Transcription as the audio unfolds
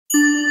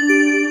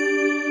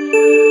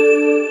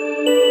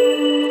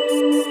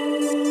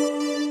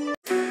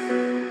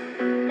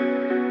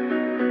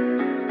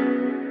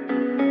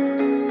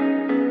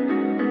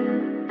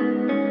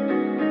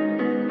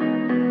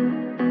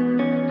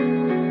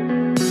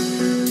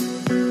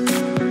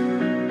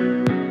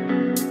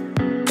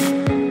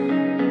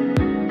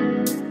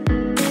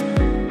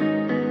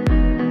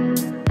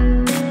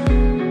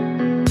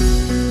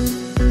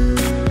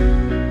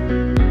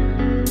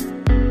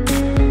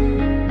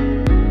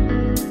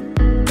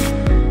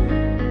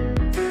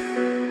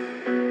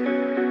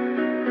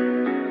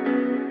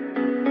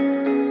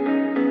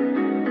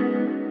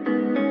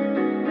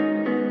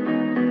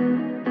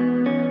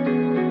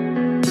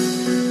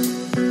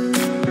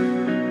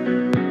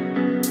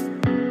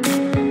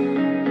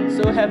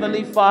So,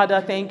 Heavenly Father,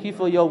 thank you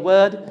for your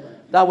word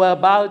that we're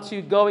about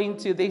to go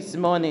into this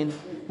morning.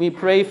 We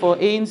pray for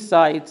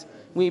insight.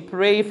 We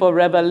pray for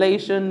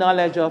revelation,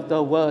 knowledge of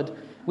the word.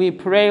 We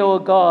pray, oh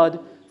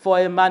God, for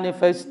a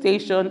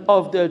manifestation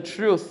of the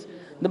truth.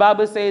 The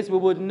Bible says we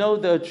would know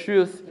the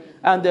truth,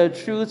 and the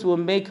truth will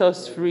make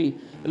us free.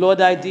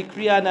 Lord, I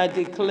decree and I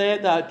declare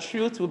that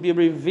truth will be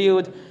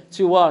revealed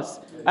to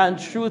us, and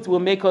truth will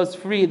make us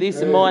free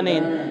this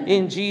morning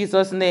in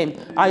Jesus' name.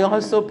 I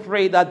also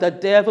pray that the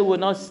devil will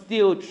not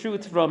steal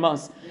truth from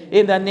us.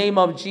 In the name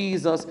of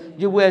Jesus,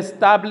 you will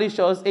establish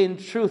us in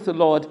truth,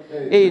 Lord.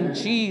 In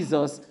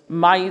Jesus'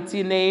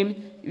 mighty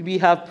name, we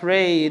have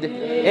prayed.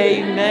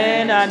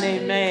 Amen and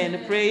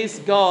amen. Praise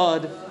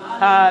God.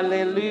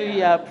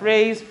 Hallelujah.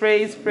 Praise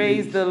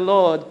the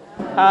Lord.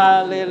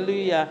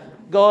 Hallelujah.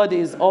 God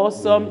is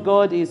awesome.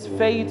 God is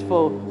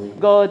faithful.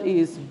 God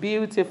is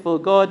beautiful.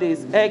 God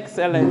is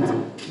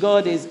excellent.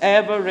 God is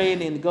ever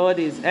reigning. God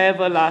is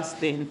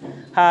everlasting.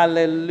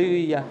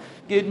 Hallelujah.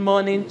 Good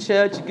morning,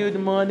 church. Good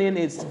morning.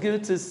 It's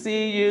good to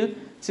see you.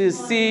 To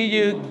see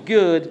you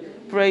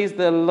good. Praise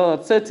the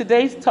Lord. So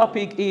today's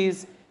topic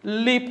is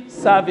lip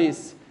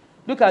service.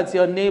 Look at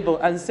your neighbor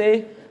and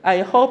say, I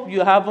hope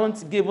you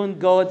haven't given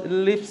God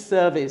lip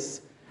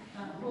service.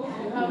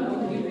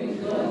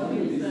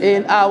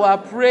 In our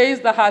praise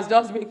that has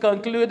just been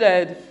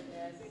concluded.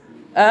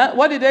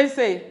 What did they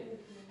say?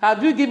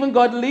 Have you given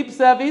God lip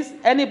service?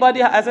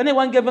 Has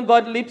anyone given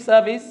God lip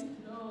service?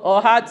 Or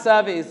heart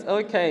service?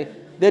 Okay.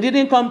 They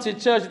didn't come to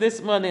church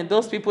this morning.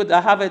 Those people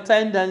that have a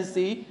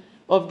tendency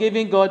of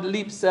giving God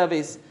lip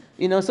service.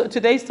 So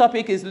today's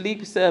topic is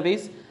lip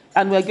service.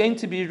 And we're going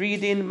to be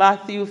reading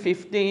Matthew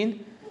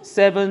 15,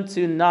 7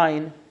 to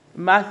 9.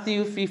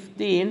 Matthew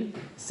 15,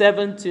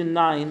 7 to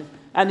 9.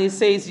 And it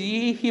says,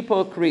 Ye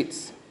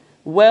hypocrites,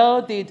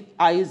 well did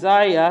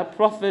Isaiah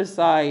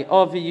prophesy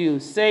of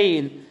you,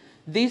 saying,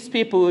 These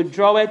people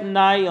draweth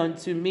nigh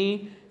unto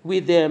me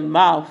with their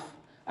mouth,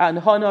 and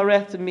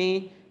honoureth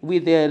me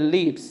with their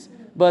lips,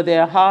 but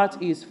their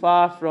heart is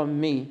far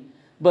from me.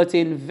 But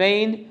in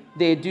vain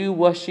they do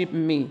worship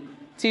me,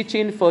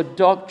 teaching for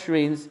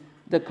doctrines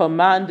the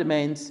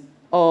commandments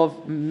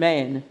of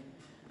men.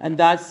 And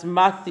that's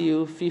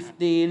Matthew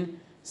 15,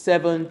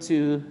 7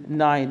 to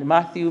 9.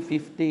 Matthew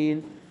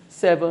 15,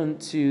 7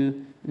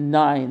 to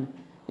 9.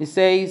 It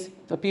says,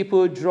 the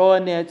people draw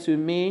near to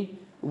me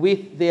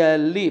with their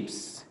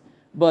lips,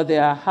 but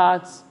their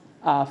hearts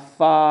are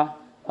far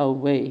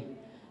away.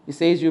 It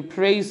says, you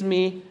praise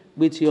me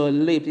with your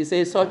lips. It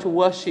says, such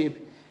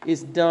worship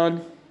is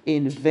done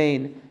in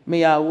vain.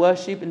 May our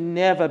worship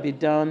never be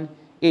done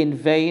in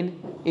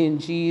vain in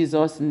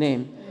Jesus'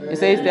 name. It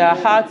says, their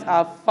hearts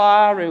are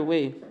far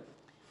away.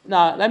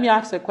 Now, let me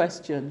ask a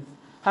question.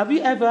 Have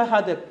you ever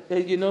had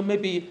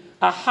maybe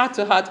a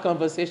heart-to-heart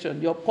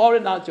conversation? You're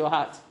pouring out your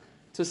heart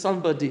to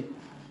somebody,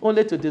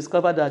 only to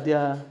discover that they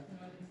are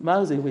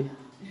miles away.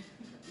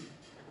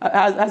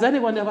 Has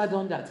anyone ever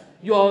done that?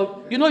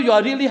 You're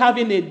really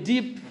having a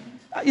deep,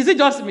 is it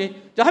just me?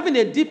 You're having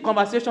a deep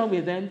conversation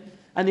with them,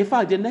 and in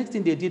fact, the next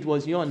thing they did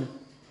was yawn.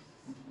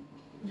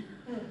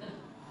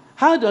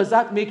 How does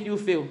that make you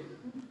feel?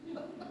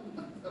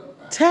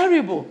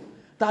 Terrible.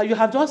 That you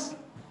have just,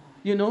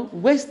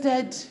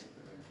 wasted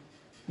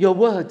your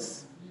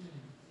words.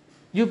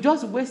 You've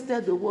just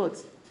wasted the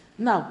words.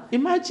 Now,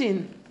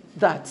 imagine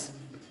that.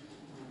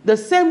 The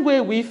same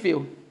way we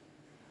feel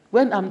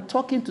when I'm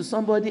talking to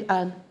somebody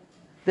and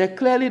they're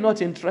clearly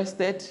not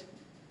interested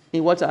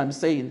in what I'm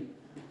saying.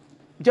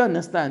 Do you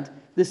understand?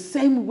 The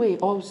same way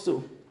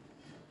also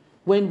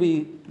when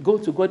we go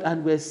to God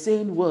and we're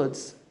saying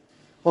words,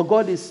 or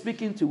God is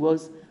speaking to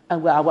us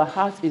and our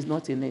heart is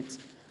not in it.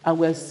 And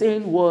we're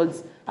saying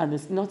words and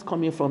it's not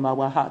coming from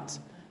our heart.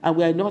 And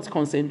we're not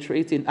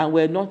concentrating and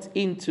we're not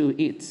into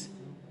it.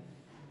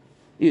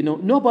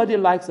 Nobody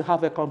likes to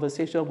have a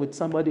conversation with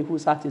somebody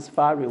whose heart is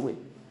far away.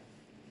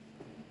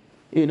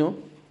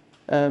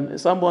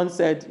 Someone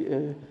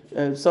said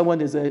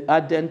someone is an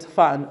ardent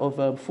fan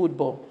of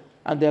football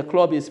and their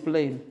club is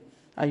playing.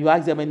 And you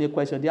ask them any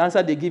question. The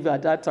answer they give you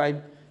at that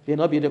time may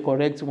not be the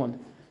correct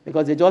one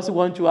because they just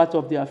want you out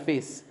of their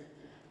face.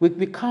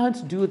 We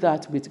can't do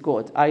that with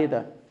God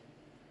either.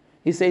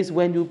 He says,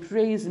 when you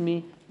praise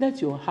me,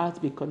 let your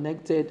heart be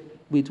connected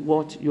with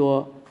what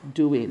you're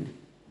doing.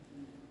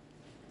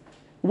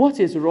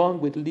 What is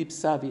wrong with lip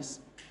service?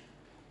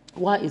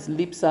 Why is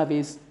lip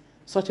service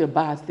such a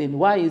bad thing?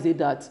 Why is it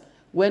that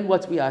when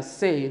what we are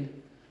saying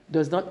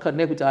does not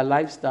connect with our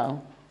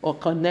lifestyle or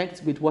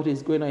connect with what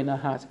is going on in our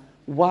heart,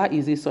 why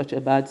is it such a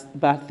bad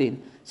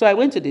thing? So I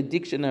went to the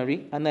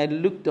dictionary and I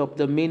looked up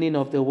the meaning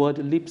of the word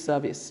lip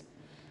service.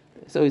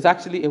 So it's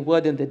actually a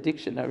word in the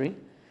dictionary.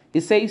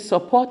 It says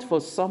support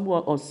for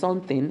someone or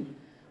something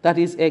that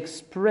is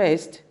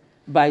expressed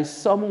by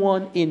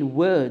someone in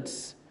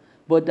words,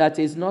 but that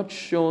is not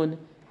shown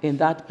in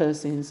that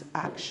person's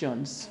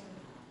actions.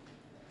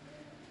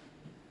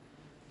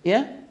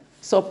 Yeah?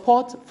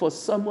 Support for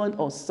someone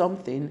or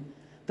something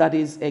that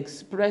is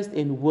expressed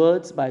in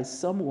words by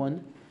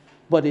someone,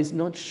 but is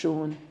not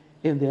shown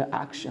in their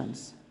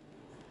actions.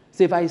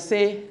 So if I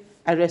say,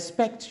 I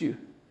respect you,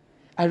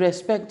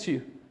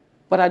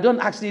 but I don't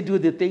actually do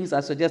the things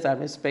that suggest I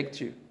respect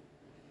you.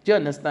 Do you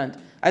understand?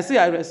 I say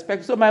I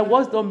respect, so my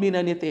words don't mean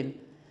anything.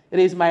 It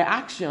is my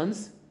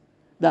actions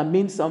that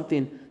mean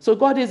something. So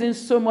God isn't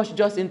so much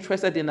just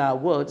interested in our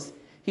words.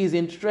 He's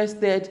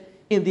interested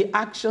in the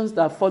actions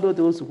that follow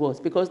those words,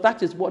 because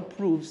that is what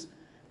proves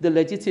the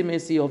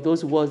legitimacy of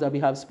those words that we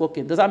have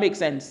spoken. Does that make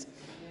sense?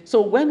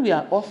 So when we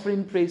are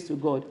offering praise to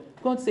God,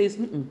 God says,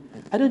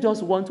 I don't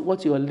just want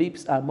what your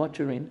lips are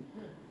muttering.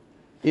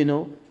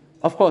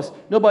 Of course,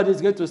 nobody's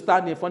going to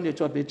stand in front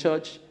of the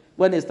church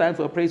when it's time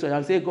for praise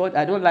and say, God,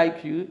 I don't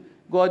like you.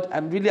 God,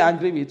 I'm really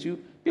angry with you.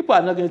 People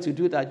are not going to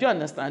do that. Do you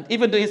understand?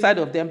 Even though inside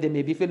of them, they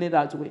may be feeling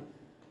that way.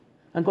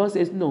 And God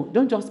says, no,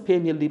 don't just pay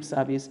me lip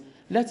service.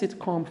 Let it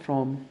come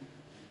from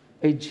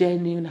a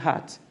genuine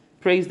heart.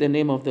 Praise the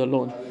name of the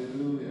Lord.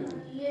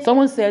 Hallelujah.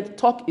 Someone said,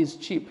 talk is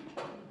cheap.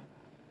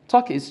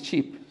 Talk is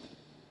cheap.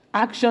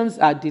 Actions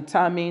are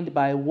determined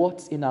by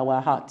what's in our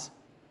heart.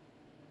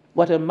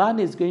 What a man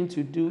is going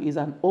to do is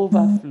an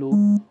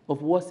overflow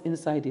of what's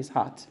inside his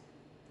heart.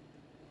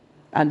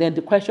 And then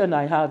the question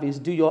I have is,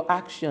 do your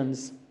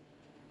actions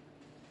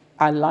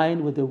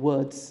align with the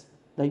words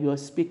that you are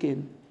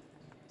speaking?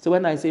 So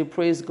when I say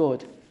praise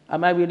God,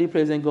 am I really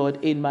praising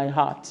God in my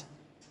heart?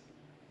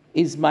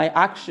 Is my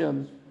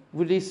action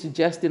really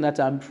suggesting that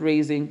I'm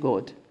praising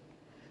God?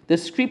 The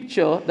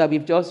scripture that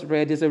we've just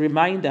read is a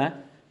reminder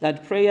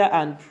that prayer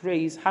and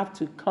praise have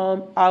to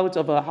come out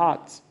of a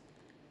heart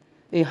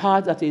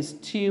that is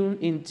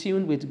in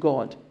tune with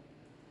God.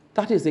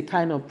 That is the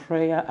kind of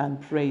prayer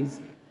and praise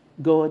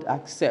God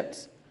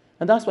accepts.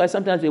 And that's why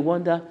sometimes we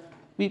wonder,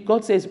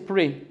 God says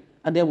pray,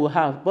 and then we'll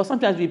have. But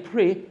sometimes we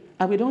pray,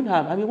 and we don't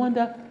have. And we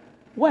wonder,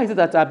 why is it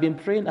that I've been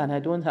praying and I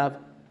don't have?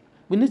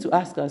 We need to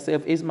ask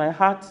ourselves, is my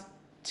heart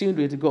tuned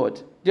with God?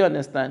 Do you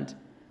understand?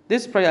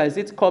 This prayer,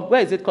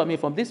 where is it coming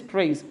from? This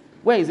praise,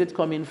 where is it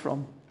coming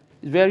from?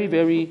 It's very,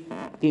 very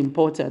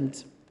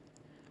important.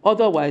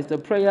 Otherwise, the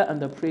prayer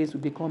and the praise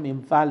will become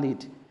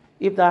invalid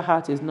if that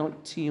heart is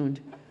not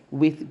tuned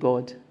with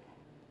God.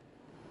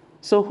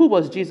 So who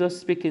was Jesus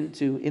speaking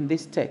to in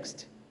this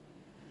text?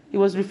 He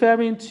was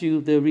referring to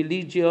the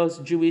religious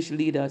Jewish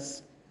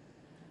leaders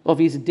of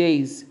his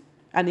days,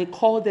 and he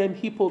called them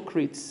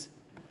hypocrites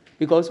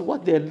because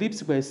what their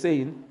lips were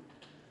saying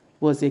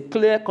was a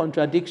clear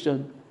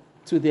contradiction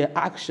to their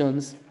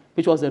actions,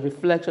 which was a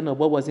reflection of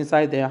what was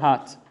inside their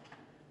heart.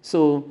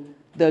 So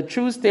the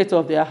true state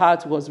of their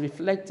heart was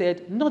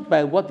reflected not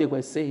by what they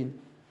were saying,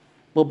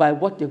 but by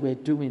what they were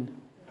doing.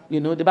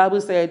 The Bible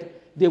said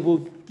they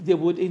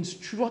would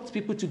instruct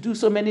people to do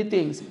so many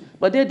things,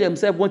 but they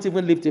themselves won't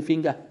even lift a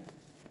finger.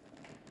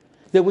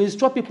 They will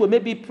instruct people,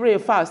 maybe pray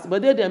fast,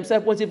 but they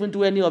themselves won't even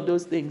do any of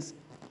those things.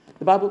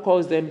 The Bible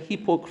calls them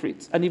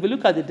hypocrites. And if you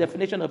look at the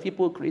definition of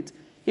hypocrite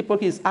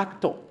is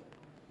actor.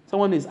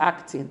 Someone is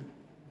acting.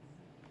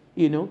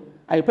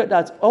 I pray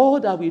that all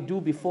that we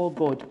do before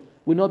God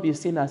will not be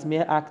seen as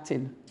mere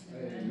acting.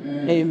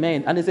 Amen.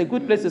 Amen. And it's a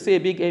good place to say a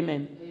big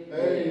amen.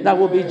 Amen. That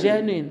will be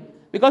genuine.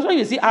 Because when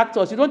you see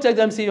actors, you don't take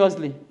them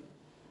seriously.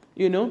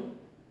 When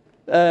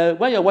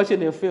you're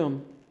watching a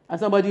film and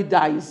somebody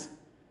dies,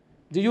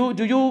 do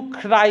you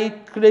cry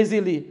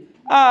crazily?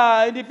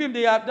 In the film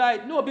they have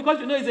died. No, because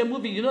it's a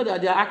movie, you know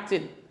that they're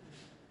acting.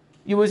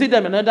 You will see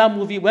them in another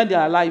movie when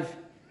they're alive.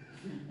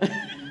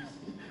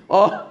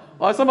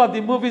 or some of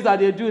the movies that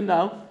they do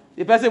now,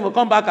 the person will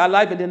come back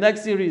alive in the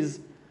next series,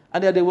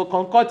 and then they will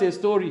concoct a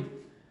story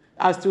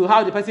as to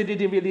how the person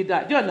didn't really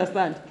die. Do you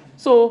understand?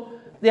 So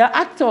they are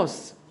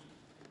actors.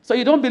 So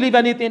you don't believe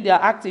anything they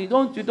are acting. You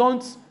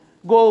don't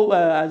go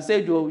and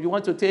say you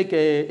want to take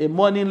a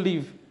morning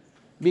leave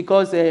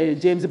because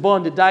James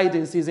Bond died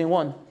in season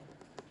 1.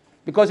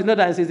 Because you know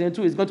that in season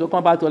 2 he's going to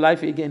come back to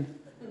life again.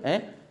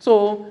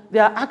 So they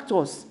are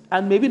actors,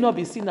 and maybe not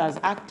be seen as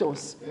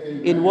actors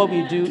in what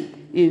we do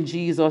in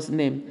Jesus'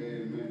 name.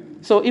 Amen.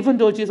 So even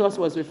though Jesus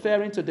was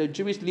referring to the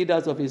Jewish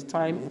leaders of his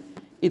time,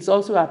 it's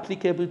also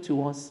applicable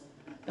to us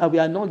that we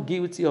are not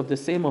guilty of the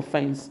same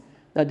offense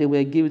that they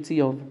were guilty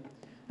of.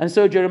 And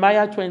so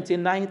Jeremiah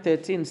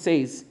 29:13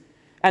 says,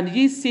 "And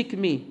ye seek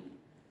me,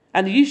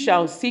 and ye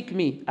shall seek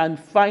me and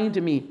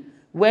find me,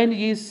 when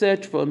ye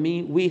search for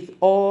me with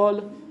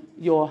all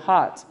your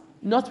heart."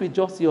 Not with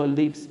just your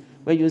lips.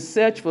 When you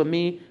search for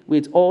me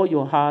with all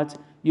your heart,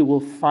 you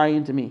will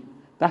find me.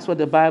 That's what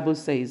the Bible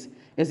says.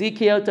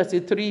 Ezekiel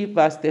 33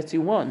 verse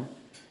 31.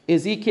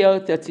 Ezekiel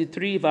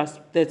 33 verse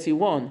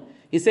 31.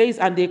 It says,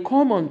 "And they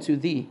come unto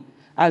thee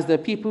as the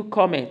people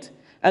cometh,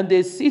 and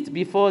they sit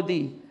before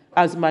thee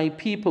as my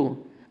people,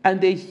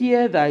 and they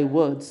hear thy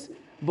words,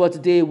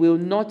 but they will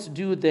not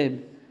do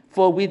them.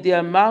 For with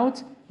their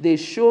mouth they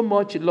show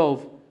much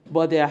love,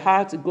 but their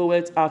heart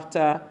goeth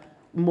after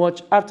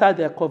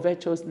their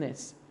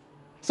covetousness."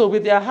 So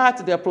with their heart,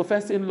 they're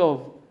professing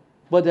love,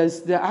 but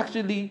they're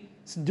actually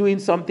doing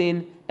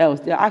something else.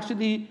 They're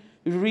actually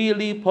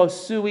really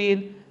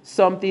pursuing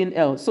something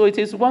else. So it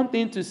is one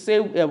thing to say,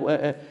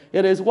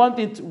 it is one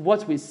thing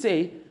what we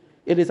say,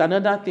 it is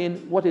another thing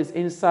what is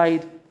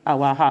inside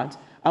our heart.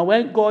 And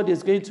when God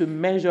is going to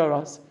measure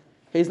us,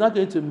 he's not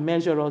going to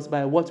measure us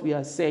by what we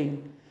are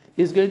saying.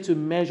 He's going to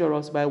measure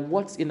us by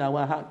what's in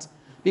our heart.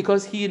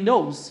 Because he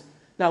knows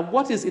that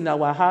what is in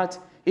our heart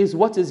is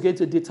what is going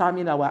to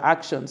determine our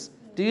actions.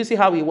 Do you see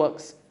how it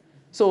works?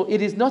 So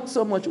it is not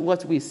so much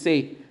what we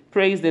say.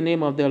 Praise the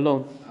name of the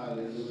Lord.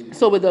 Hallelujah.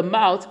 So with the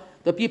mouth,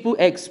 the people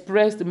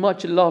expressed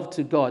much love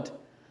to God,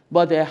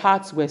 but their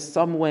hearts were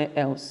somewhere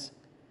else.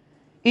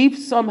 If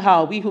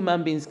somehow we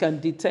human beings can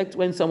detect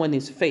when someone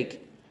is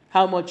fake,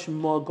 how much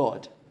more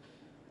God?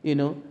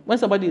 When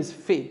somebody is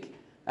fake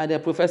and they're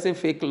professing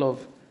fake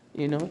love,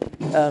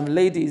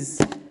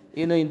 ladies,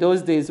 in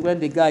those days when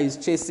the guy is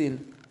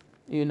chasing,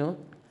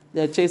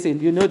 they're chasing,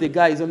 the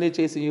guy is only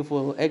chasing you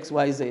for X,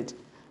 Y, Z.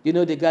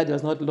 The guy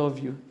does not love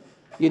you.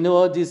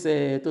 All this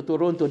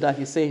Totoronto that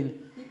he's saying,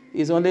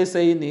 he's only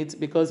saying it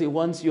because he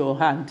wants your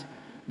hand.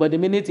 But the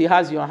minute he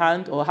has your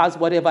hand or has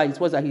whatever it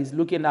was that he's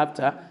looking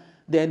after,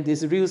 then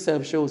this real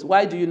self shows.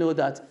 Why do you know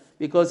that?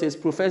 Because he's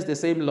professed the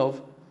same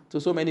love to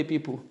so many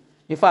people.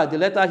 In fact, the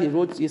letter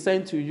he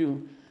sent to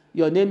you,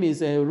 your name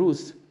is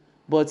Ruth,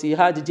 but he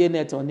had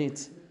Janet on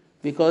it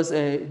because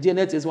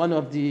Janet is one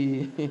of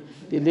the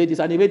ladies,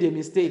 and he made a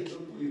mistake.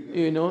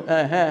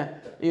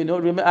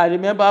 I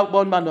remember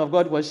one man of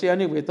God was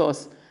sharing with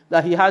us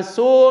that he has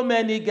so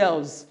many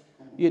girls,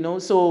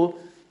 so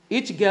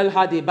each girl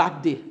had a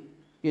birthday.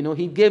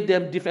 He gave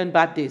them different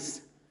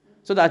birthdays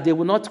so that they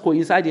would not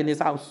coincide in his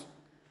house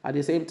at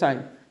the same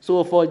time.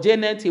 So for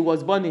Janet, he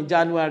was born in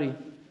January.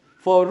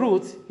 For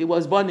Ruth, he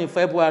was born in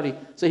February.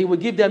 So he would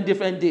give them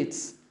different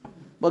dates.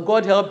 But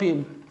God help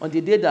him on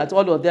the day that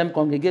all of them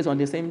congregate on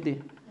the same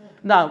day.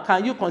 Now,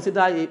 can you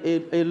consider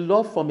a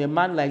love from a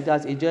man like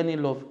that a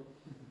genuine love?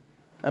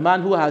 A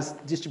man who has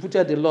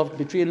distributed the love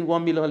between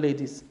 1 million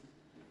ladies.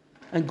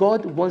 And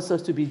God wants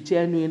us to be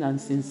genuine and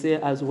sincere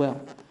as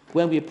well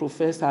when we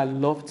profess our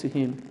love to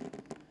him.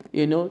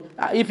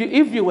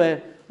 If you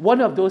were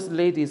one of those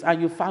ladies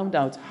and you found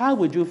out, how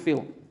would you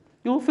feel?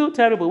 You would feel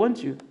terrible,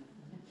 won't you?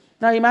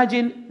 Now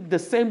imagine the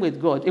same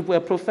with God. If we're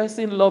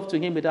professing love to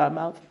him with our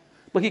mouth,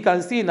 but he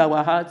can see in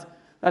our heart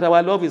that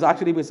our love is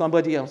actually with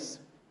somebody else.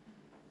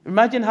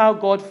 Imagine how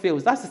God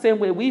feels. That's the same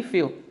way we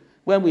feel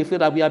when we feel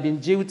that we have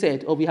been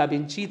jilted or we have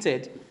been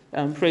cheated.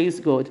 And praise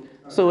God.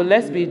 So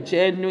let's be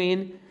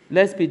genuine.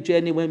 Let's be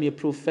genuine when we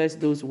profess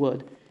those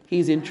words.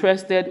 He's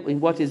interested in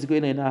what is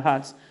going on in our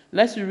hearts.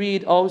 Let's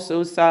read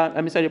also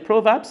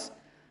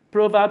Proverbs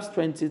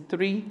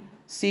 23,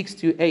 6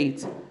 to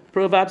 8.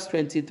 Proverbs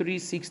 23,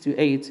 6 to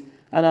 8.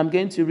 And I'm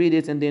going to read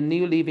it in the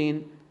New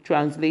Living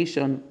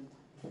Translation.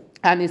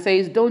 And it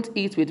says, don't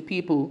eat with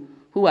people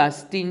who are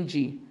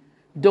stingy.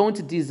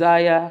 Don't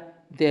desire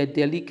their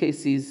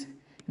delicacies.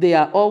 They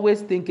are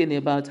always thinking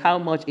about how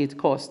much it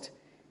costs.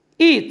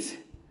 Eat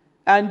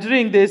and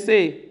drink, they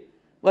say,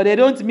 but they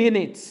don't mean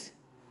it.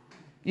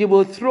 You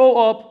will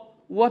throw up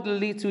what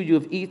little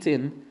you've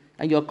eaten,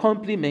 and your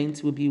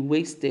compliments will be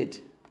wasted.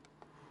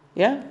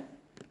 Yeah?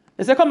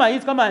 They say, come and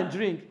eat, come and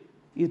drink.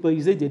 But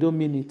you say they don't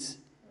mean it.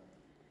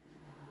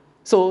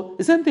 So,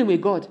 the same thing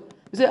with God.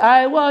 You say,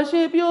 I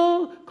worship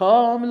you,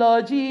 come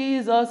Lord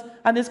Jesus.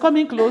 And it's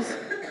coming close.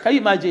 Can you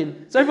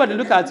imagine? So everybody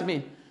look at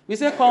me. We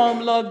say,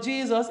 come Lord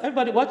Jesus.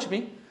 Everybody watch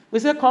me. We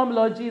say, come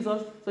Lord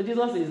Jesus. So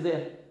Jesus is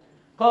there.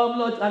 Come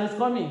Lord, and it's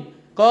coming.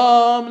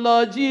 Come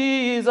Lord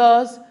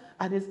Jesus.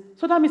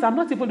 So that means I'm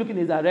not even looking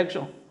in his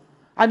direction.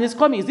 And he's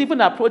coming. He's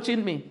even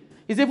approaching me.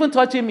 He's even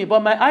touching me.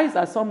 But my eyes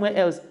are somewhere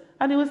else.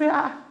 And he will say,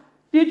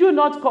 did you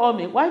not call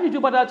me? Why did you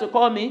bother to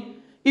call me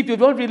if you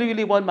don't really,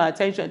 really want my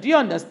attention? Do you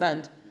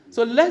understand?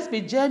 So let's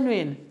be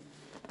genuine.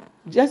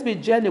 Just be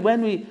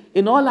genuine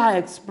in all our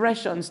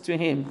expressions to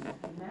him.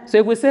 Amen. So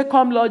if we say,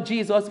 come Lord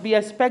Jesus, be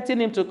expecting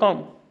him to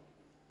come.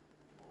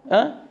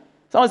 Huh?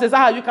 Someone says,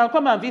 you can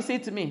come and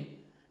visit me.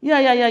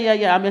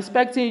 Yeah, I'm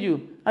expecting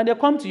you. And they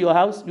come to your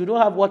house, you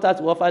don't have water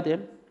to offer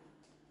them.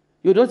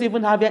 You don't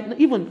even have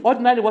even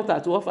ordinary water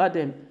to offer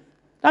them.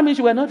 That means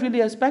you were not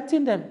really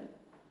expecting them.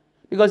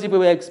 Because if you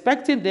were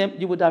expecting them,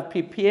 you would have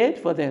prepared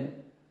for them.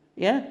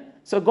 Yeah?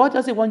 So God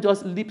doesn't want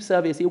just lip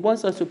service. He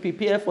wants us to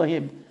prepare for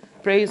him.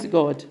 Praise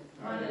God.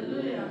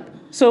 Hallelujah.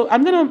 So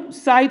I'm going to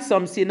cite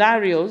some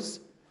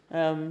scenarios.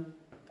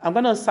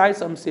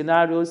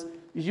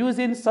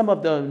 Using some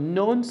of the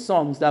known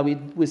songs that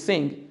we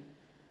sing,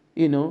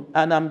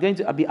 and I'm going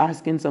to be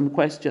asking some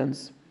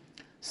questions.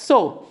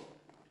 So,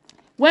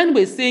 when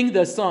we sing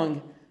the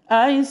song,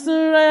 I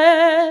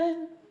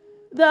surrender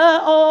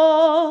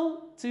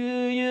all to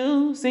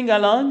you, sing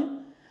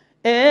along.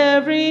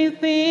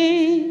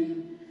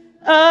 Everything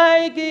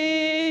I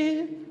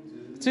give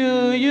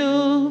to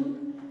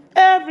you,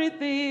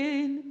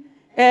 everything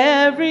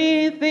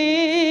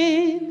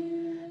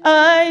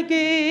I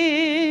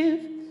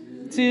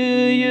give to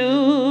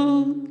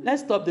you.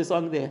 Let's stop the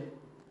song there.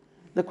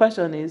 The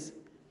question is,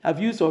 have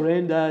you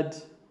surrendered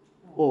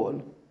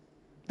all?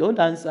 Don't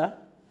answer.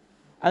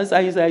 Answer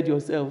inside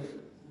yourself.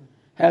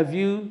 Have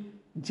you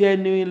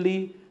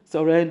genuinely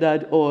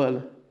surrendered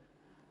all?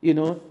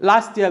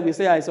 Last year we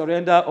say I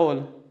surrender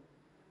all.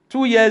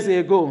 2 years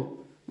ago,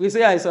 We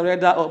say, I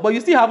surrender all. But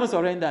you still haven't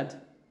surrendered.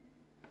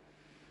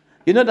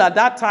 You know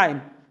that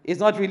time is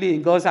not really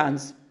in God's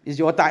hands. It's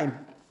your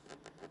time.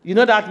 You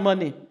know that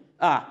money.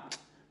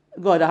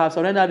 God, I have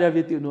surrendered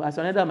everything. No, I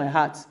surrendered my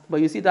heart.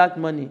 But you see that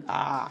money,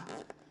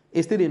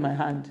 it's still in my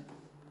hand.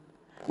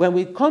 When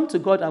we come to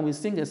God and we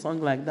sing a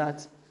song like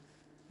that,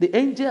 the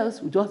angels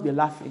will just be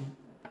laughing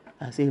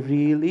and say,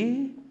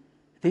 really?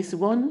 This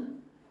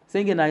one?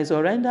 Singing, I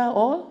surrender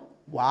all?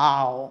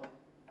 Wow.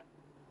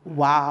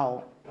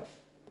 Wow.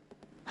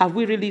 Have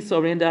we really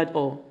surrendered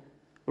all?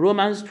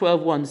 Romans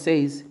 12:1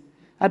 says,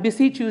 I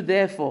beseech you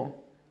therefore,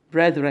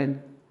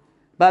 brethren,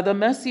 by the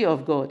mercy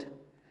of God,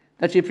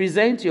 that you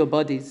present your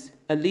bodies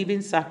a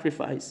living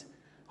sacrifice,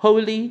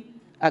 holy,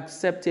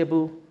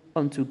 acceptable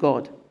unto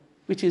God,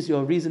 which is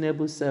your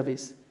reasonable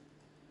service.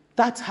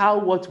 That's how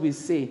what we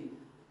say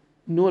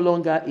no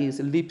longer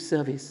is lip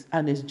service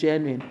and is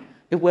genuine.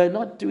 If we're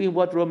not doing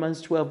what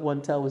Romans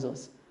 12:1 tells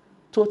us,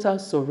 total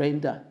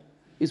surrender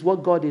is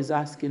what God is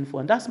asking for.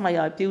 And that's my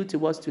appeal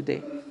to us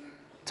today.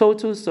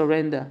 Total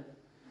surrender.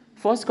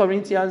 1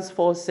 Corinthians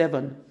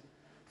 4:7.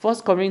 1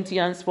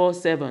 Corinthians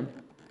 4:7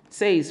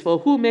 says, for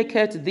who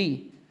maketh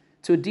thee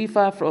to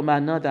differ from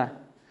another?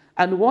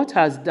 And what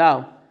hast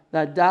thou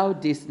that thou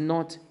didst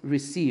not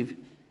receive?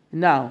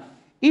 Now,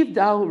 if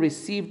thou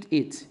received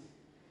it,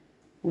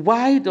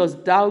 why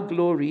dost thou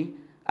glory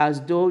as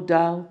though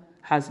thou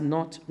hast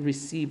not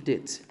received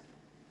it?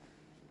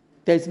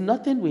 There's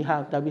nothing we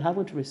have that we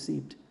haven't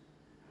received.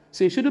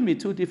 So it shouldn't be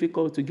too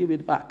difficult to give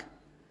it back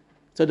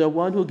to the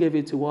one who gave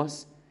it to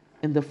us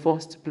in the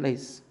first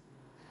place.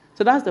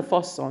 So that's the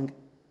first song.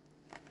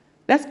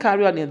 Let's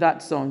carry on in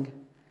that song.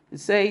 It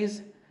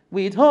says,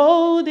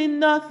 withholding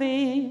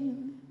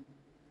nothing,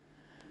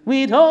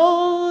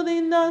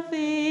 withholding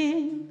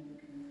nothing.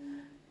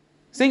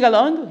 Sing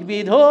along.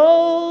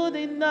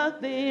 Withholding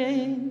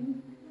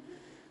nothing,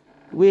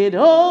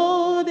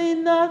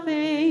 withholding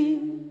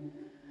nothing.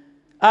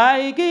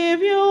 I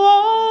give you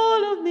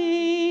all of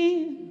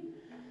me.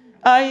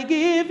 I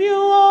give you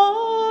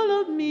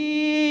all of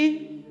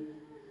me.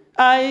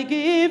 I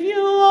give you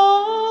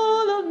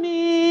all of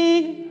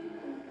me.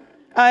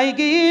 I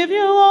give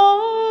you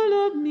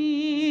all of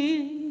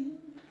me.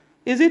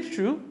 Is it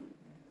true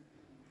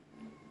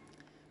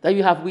that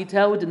you have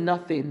withheld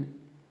nothing?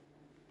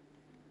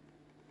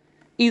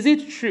 Is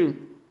it true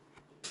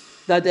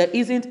that there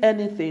isn't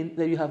anything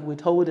that you have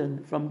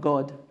withholden from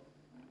God?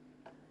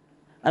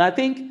 And I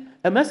think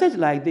a message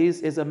like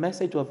this is a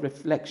message of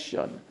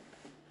reflection.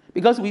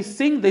 Because we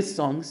sing these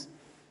songs,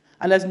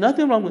 and there's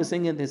nothing wrong with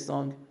singing this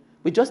song.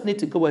 We just need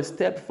to go a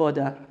step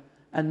further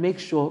and make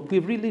sure we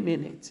really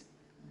mean it.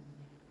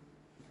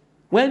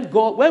 When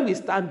we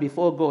stand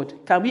before God,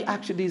 can we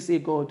actually say,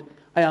 God,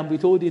 I am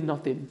withholding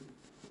nothing?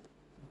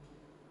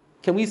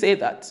 Can we say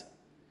that?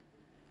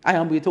 I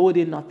am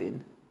withholding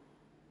nothing.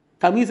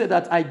 Can we say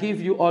that I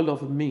give you all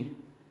of me?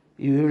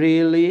 You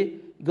really?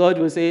 God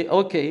will say,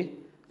 okay,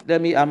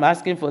 I'm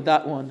asking for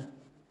that one.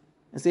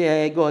 And say,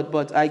 hey, God,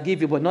 but I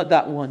give you, but not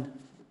that one.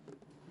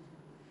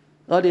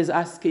 God is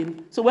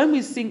asking. So when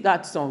we sing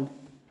that song,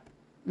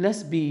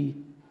 let's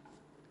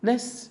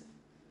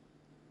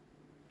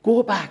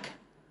go back.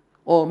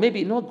 Or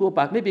maybe not go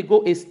back, maybe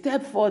go a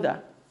step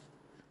further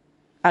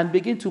and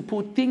begin to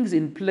put things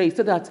in place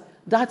so that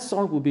that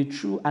song will be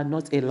true and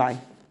not a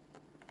lie.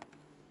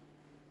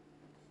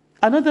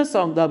 Another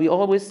song that we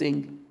always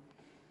sing,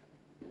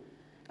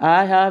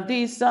 I have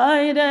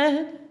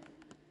decided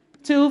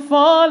to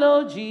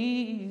follow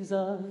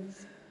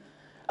Jesus.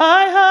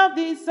 I have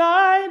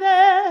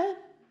decided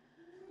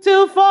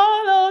to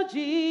follow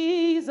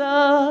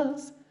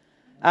Jesus.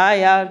 I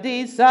have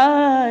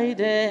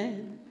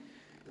decided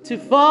to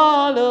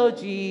follow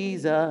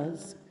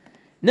Jesus.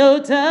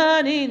 No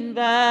turning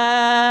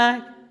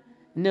back,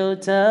 no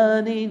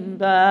turning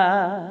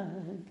back.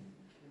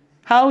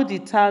 How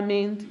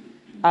determined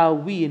are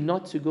we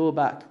not to go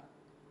back?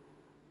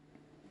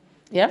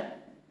 Yeah?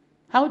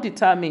 How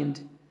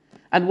determined?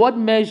 And what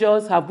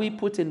measures have we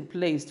put in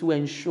place to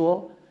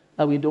ensure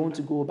that we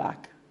don't go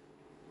back?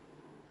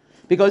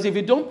 Because if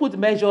you don't put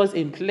measures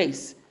in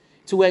place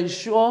to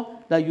ensure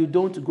that you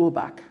don't go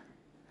back,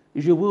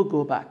 you will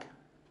go back.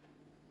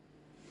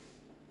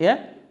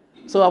 Yeah?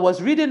 So I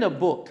was reading a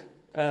book,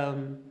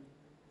 and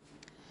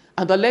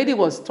the lady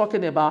was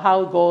talking about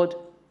how God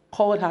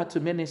called her to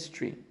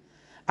ministry.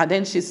 And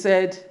then she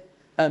said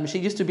she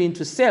used to be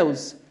into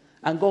sales,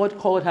 and God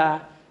called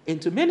her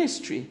into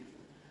ministry.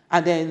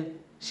 And then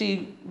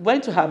she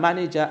went to her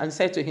manager and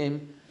said to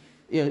him,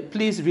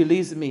 please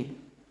release me.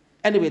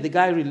 Anyway, the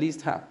guy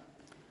released her.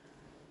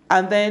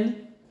 And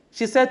then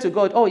she said to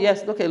God, oh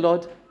yes, okay,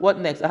 Lord, what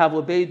next? I have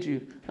obeyed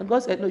you. And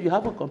God said, no, you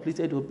haven't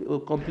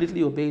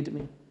completely obeyed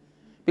me.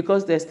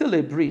 Because there's still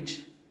a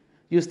breach.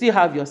 You still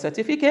have your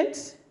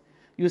certificates.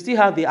 You still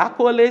have the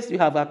accolades you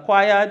have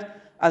acquired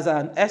as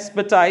an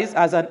expertise,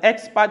 as an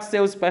expert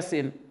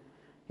salesperson.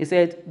 He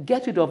said,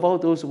 get rid of all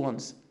those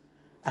ones.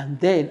 And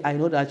then I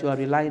know that you are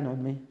relying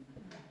on me.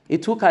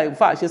 It took her, in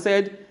fact, she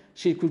said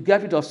she could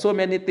get rid of so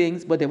many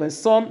things, but there were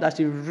some that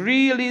she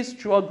really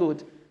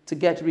struggled to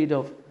get rid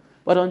of.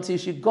 But until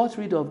she got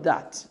rid of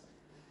that,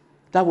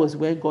 that was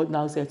when God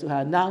now said to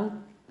her, now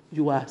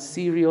you are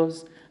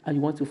serious and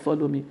you want to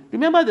follow me.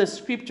 Remember the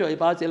scripture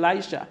about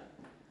Elisha.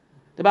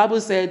 The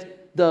Bible said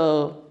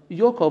the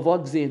yoke of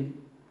oxen,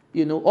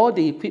 all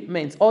the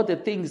equipment, all the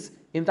things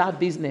in that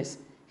business,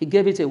 he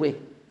gave it away.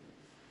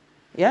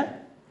 Yeah?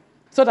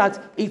 So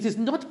that it is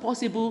not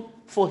possible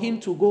for him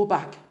to go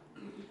back.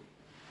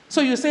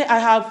 So you say, I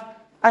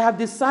have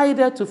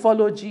decided to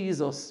follow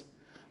Jesus.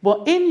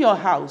 But in your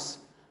house,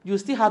 you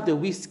still have the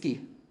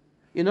whiskey.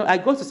 I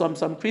go to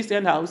some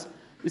Christian house,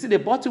 you see the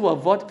bottle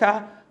of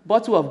vodka,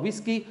 bottle of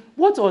whiskey.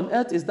 What on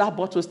earth is that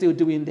bottle still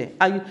doing there?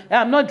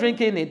 I'm not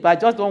drinking it, but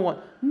I just don't want.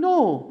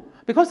 No,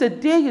 because a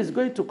day is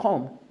going to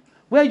come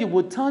where you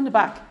will turn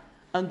back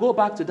and go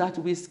back to that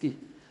whiskey.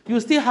 You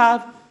still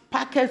have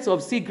packets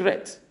of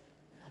cigarettes.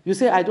 You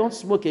say, I don't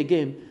smoke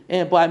again,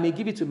 but I may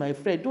give it to my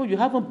friend. No, you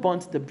haven't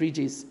burnt the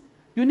bridges.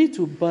 You need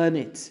to burn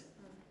it.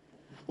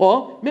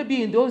 Or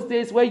maybe in those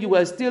days where you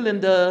were still in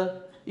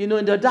the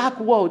dark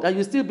world and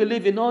you still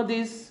believe in all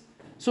these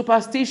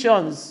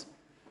superstitions,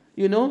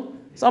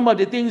 some of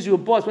the things you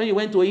bought when you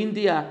went to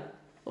India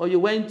or you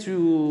went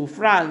to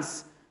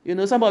France,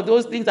 some of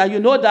those things,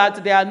 and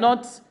that they are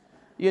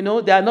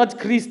not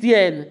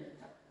Christian,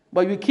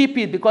 but you keep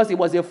it because it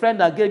was a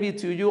friend that gave it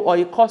to you or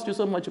it cost you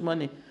so much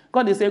money.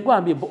 God, they say, go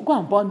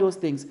and burn those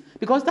things.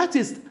 Because that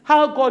is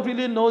how God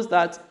really knows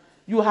that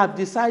you have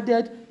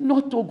decided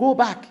not to go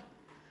back.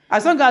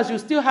 As long as you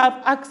still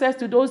have access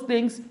to those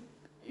things,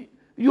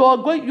 you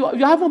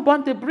haven't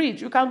burnt the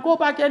bridge. You can go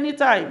back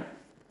anytime.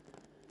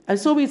 And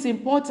so it's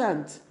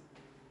important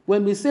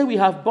when we say we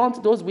have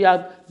burnt those, we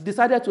have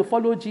decided to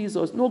follow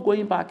Jesus, no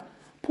going back.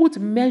 Put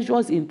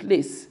measures in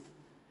place.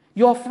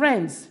 Your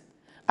friends,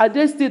 are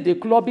they still the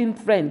clubbing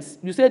friends?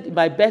 You said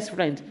my best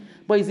friend,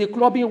 but it's a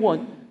clubbing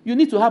one. You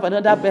need to have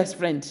another best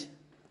friend.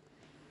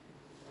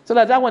 So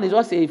that one is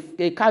just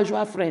a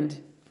casual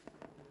friend.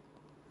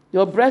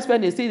 Your best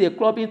friend is still the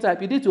clubbing type.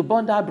 You need to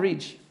burn that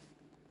bridge.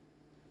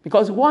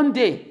 Because one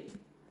day,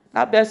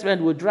 that best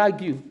friend will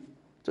drag you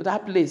to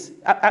that place.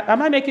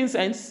 Am I making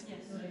sense? Yes.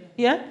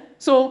 Yeah?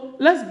 So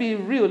let's be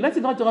real. Let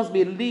it not just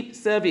be lip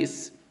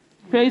service.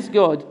 Praise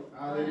God.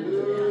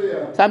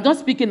 Hallelujah. So I'm just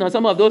speaking on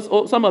some of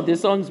the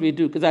songs we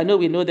do, because I know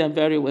we know them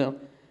very well.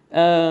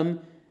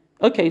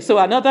 Okay, so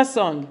another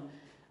song.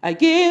 I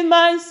give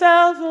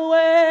myself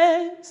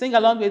away. Sing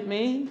along with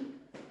me.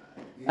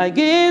 I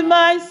give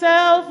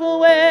myself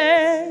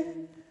away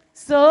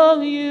so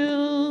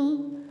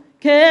you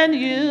can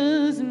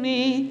use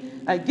me.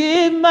 I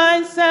give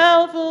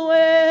myself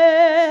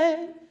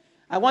away.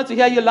 I want to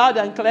hear you loud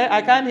and clear.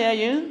 I can't hear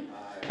you.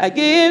 I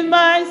give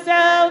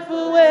myself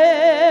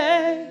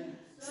away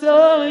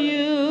so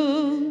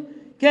you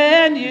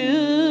can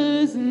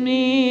use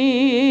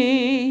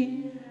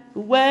me.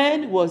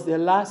 When was the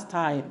last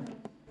time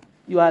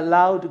you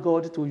allowed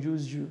God to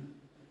use you?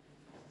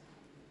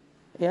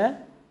 Yeah?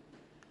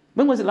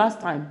 When was the last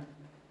time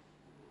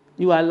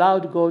you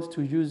allowed God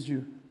to use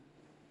you?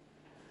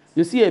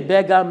 You see a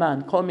beggar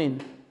man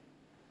coming,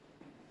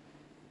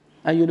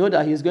 and you know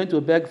that he's going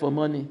to beg for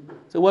money.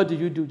 So what do?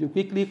 You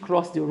quickly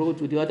cross the road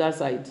to the other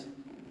side.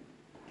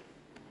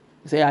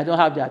 You say, I don't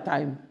have that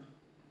time.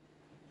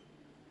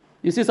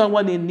 You see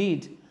someone in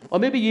need, or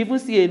maybe you even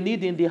see a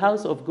need in the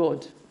house of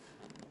God.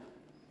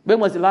 When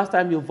was the last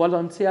time you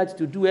volunteered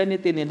to do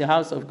anything in the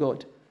house of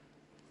God?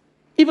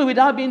 Even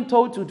without being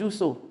told to do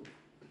so.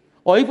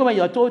 Or even when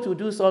you're told to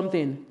do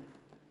something,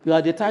 you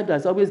are the type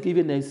that's always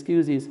giving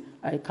excuses.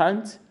 I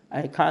can't.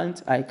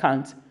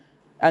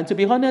 And to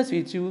be honest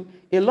with you,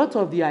 a lot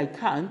of the I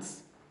can't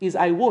is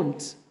I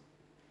won't.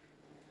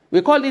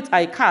 We call it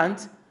I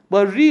can't,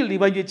 but really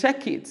when you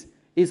check it,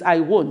 is I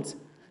won't.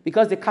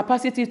 Because the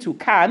capacity to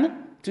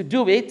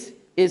do it,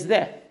 is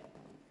there.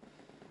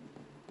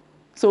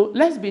 So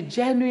let's be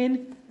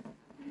genuine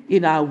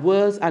in our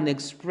words and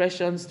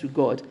expressions to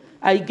God.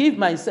 I give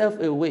myself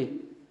away,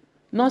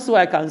 not so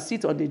I can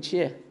sit on the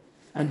chair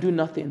and do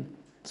nothing.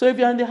 So if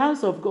you're in the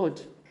house of God,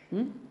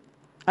 and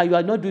you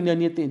are not doing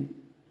anything,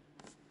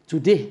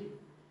 today,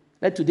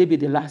 let today be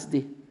the last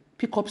day.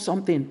 Pick up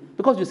something.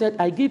 Because you said,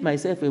 I give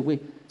myself away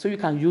so you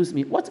can use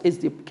me. What is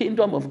the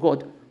kingdom of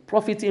God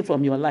profiting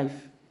from your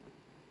life?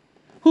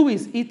 Who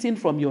is eating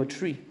from your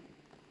tree?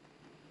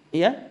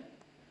 Yeah?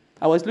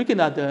 I was looking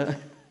at the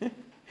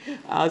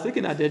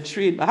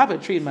tree. I have a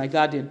tree in my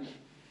garden.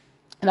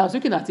 And I was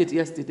looking at it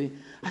yesterday.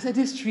 I said,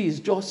 this tree is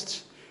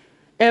just,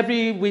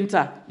 every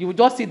winter, you will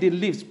just see the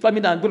leaves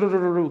coming down.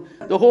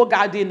 The whole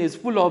garden is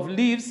full of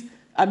leaves.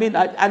 And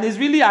it's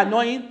really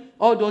annoying,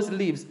 all those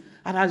leaves.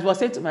 And I was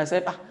saying to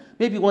myself,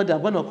 maybe one day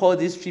I'm going to call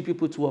these tree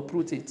people to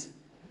uproot it.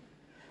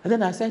 And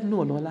then I said,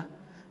 no, Lola,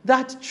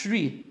 that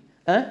tree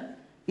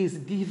is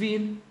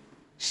giving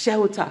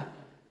shelter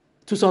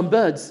to some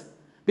birds.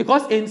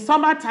 Because in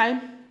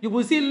summertime, you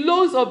will see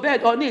loads of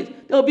birds on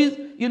it. There'll be,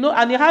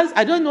 and it has,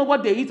 I don't know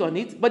what they eat on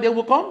it, but they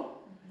will come.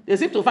 They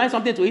seem to find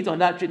something to eat on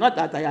that tree. Not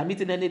that I am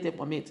eating anything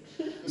from it.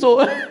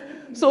 So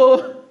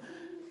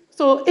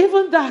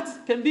even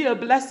that can be a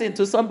blessing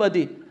to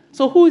somebody.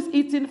 So who is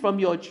eating from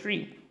your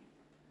tree?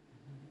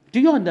 Do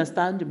you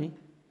understand me?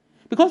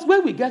 Because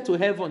when we get to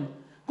heaven,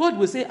 God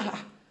will say,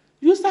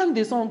 you sang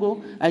the song,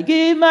 oh, I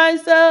give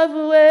myself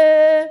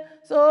away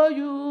so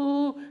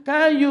you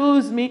can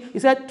use me. He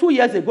said, 2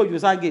 years ago you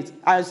sang it.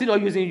 I'm still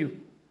not using you.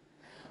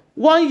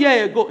 1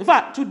 year ago, in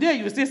fact, today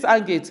you still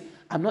sang it.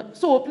 I'm not.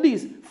 So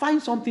please,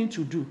 find something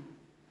to do.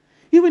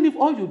 Even if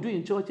all you do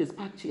in church is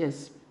pack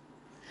chairs.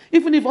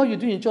 Even if all you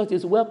do in church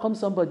is welcome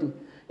somebody.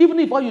 Even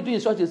if all you do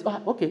in church is,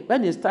 okay,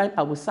 when it's time,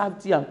 I will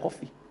serve tea and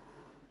coffee.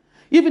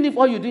 Even if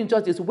all you do in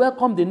church is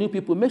welcome the new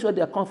people, make sure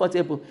they are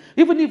comfortable.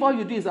 Even if all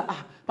you do is,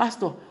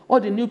 Pastor, all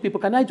the new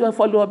people, can I join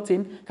follow-up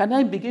team? Can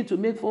I begin to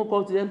make phone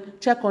calls to them,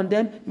 check on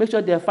them, make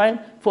sure they're fine?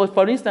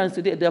 For instance,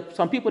 today, there are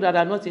some people that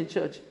are not in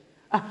church.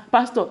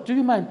 Pastor, do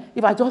you mind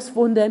if I just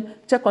phone them,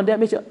 check on them,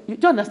 make sure? Do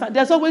you understand?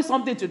 There's always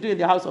something to do in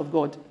the house of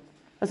God.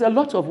 There's a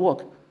lot of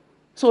work.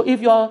 So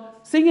if you're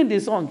singing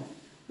this song,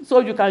 so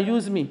you can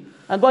use me,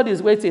 and God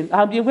is waiting,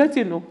 I've been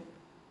waiting, no?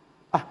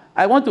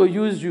 I want to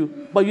use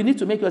you, but you need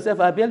to make yourself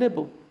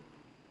available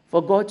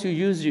for God to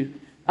use you.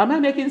 Am I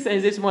making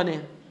sense this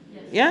morning?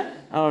 Yes. Yeah?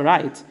 All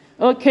right.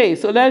 Okay,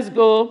 so let's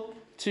go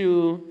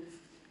to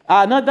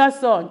another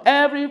song.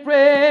 Every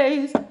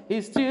praise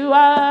is to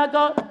our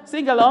God.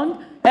 Sing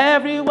along.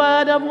 Every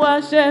word of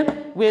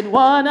worship with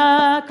one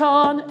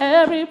accord.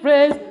 Every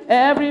praise,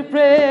 every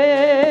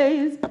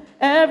praise,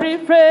 every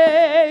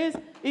praise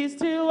is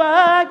to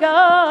our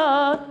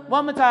God.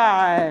 One more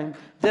time.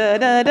 Da,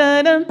 da,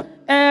 da, da.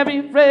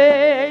 Every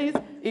praise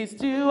is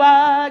to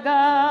our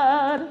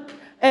God.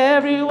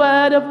 Every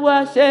word of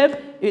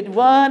worship with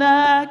one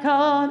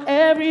accord.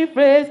 Every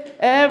praise,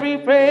 every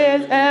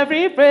praise,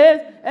 every praise,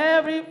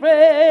 every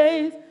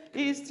praise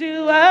is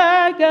to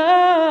our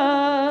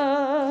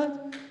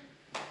God.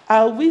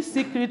 Are we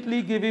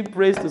secretly giving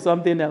praise to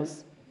something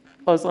else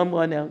or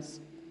someone else?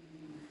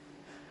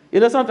 You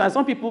know, sometimes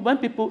some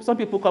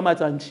people come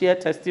out and share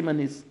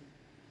testimonies.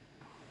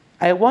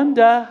 I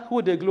wonder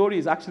who the glory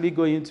is actually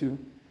going to.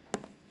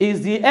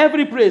 Is the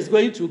every praise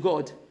going to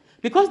God?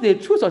 Because the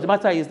truth of the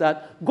matter is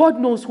that God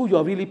knows who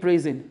you're really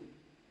praising.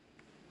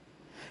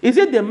 Is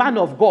it the man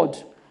of God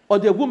or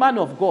the woman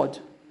of God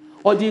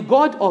or the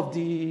God of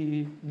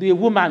the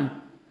woman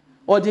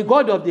or the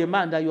God of the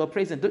man that you're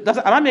praising?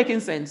 Am I making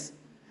sense?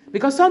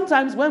 Because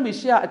sometimes when we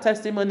share our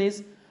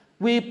testimonies,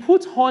 we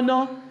put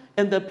honor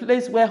in the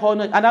place where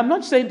honor, and I'm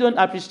not saying don't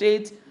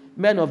appreciate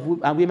men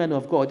and women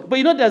of God, but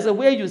you know there's a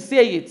way you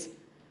say it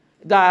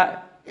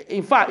that,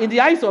 in fact, in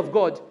the eyes of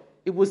God,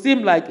 it would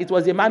seem like it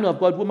was a man of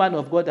God, woman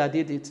of God that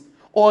did it,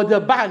 or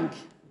the bank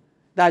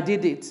that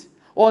did it,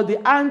 or the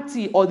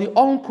auntie or the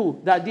uncle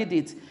that did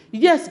it.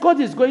 Yes, God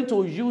is going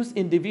to use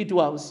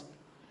individuals,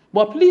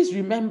 but please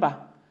remember,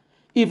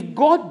 if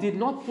God did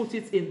not put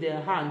it in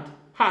their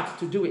heart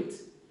to do it,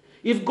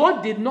 if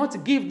God did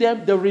not give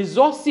them the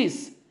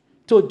resources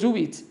to do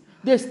it,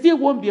 they still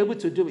won't be able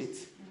to do it.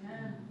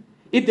 Amen.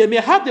 If they may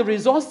have the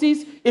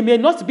resources, it may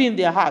not be in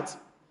their heart.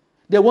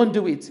 They won't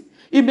do it.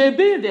 It may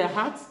be in their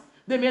hearts.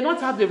 They may not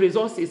have the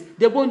resources.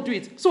 They won't do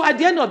it. So at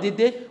the end of the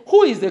day,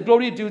 who is the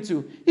glory due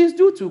to? It's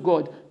due to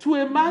God. To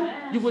a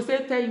man, you will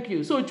say thank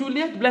you. So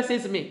Juliet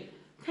blesses me.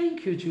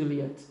 Thank you,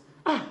 Juliet.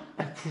 I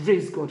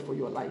praise God for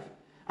your life.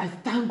 I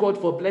thank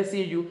God for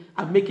blessing you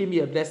and making me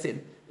a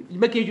blessing.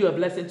 Making you a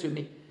blessing to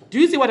me. Do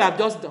you see what I've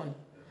just done?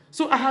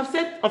 So I have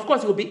said, of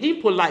course, it will be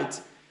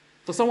impolite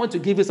for someone to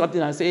give you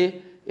something and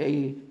say,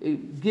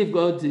 give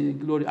God the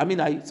glory. I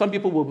mean, some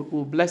people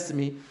will bless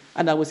me,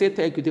 and I will say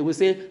thank you. They will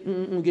say,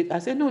 I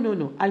say,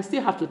 no. I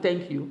still have to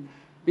thank you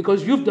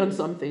because you've done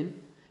something,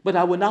 but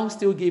I will now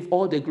still give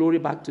all the glory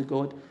back to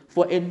God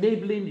for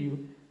enabling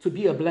you to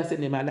be a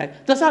blessing in my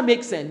life. Does that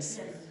make sense?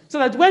 Yes. So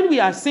that when we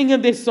are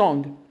singing this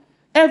song,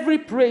 every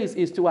praise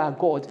is to our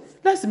God.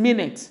 Let's mean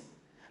it.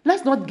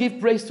 Let's not give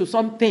praise to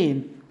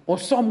something or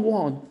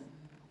someone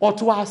or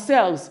to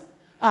ourselves.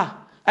 I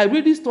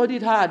really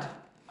studied hard.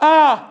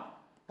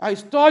 I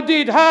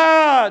studied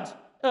hard.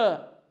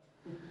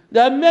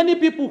 There are many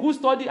people who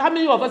study. How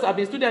many of us have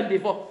been students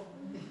before?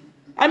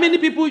 How many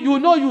people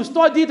you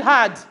studied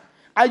hard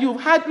and you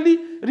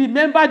hardly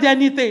remembered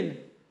anything?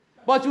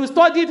 But you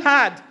studied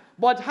hard,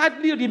 but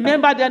hardly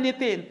remembered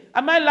anything.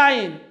 Am I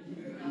lying?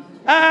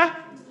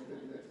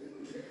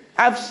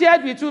 I've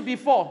shared with you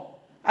before.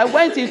 I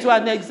went into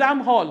an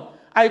exam hall.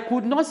 I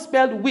could not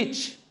spell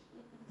which.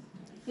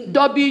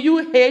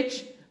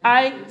 WHICH.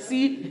 I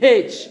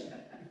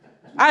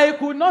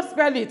could not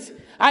spell it.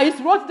 I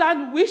wrote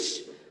down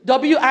wish,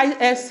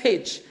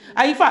 WISH.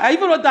 In fact, I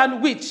even wrote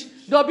down which,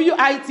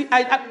 WIT.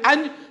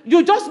 And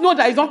you just know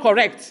that it's not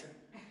correct.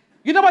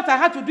 You know what I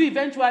had to do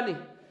eventually?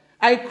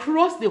 I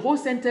crossed the whole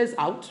sentence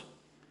out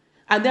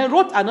and then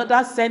wrote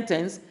another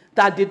sentence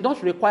that did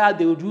not require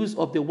the use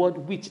of the word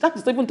which. That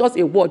is even just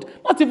a word.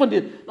 Not even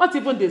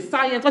the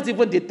science, not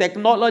even the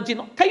technology.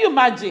 Can you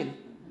imagine?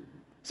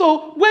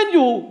 So when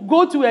you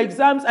go to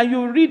exams and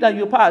you read and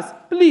you pass,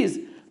 please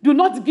do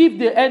not give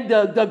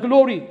the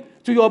glory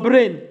to your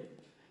brain.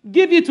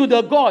 Give it to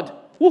the God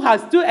who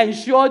has still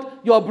ensured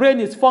your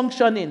brain is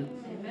functioning.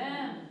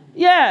 Amen.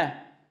 Yeah.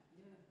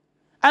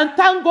 And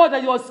thank God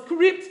that your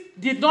script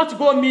did not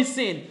go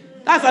missing.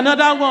 That's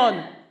another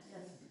one.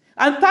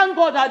 And thank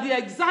God that the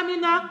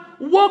examiner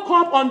woke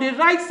up on the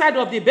right side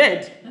of the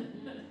bed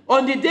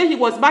on the day he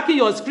was marking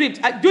your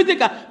script. Do you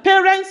think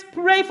parents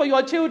pray for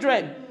your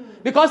children?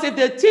 Because if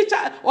the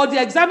teacher or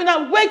the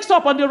examiner wakes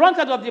up on the wrong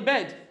side of the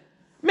bed,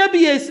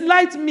 maybe a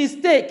slight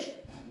mistake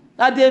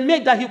that they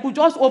make that he could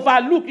just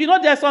overlook.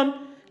 There's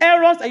some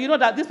errors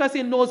and that this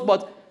person knows,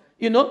 but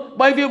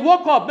if he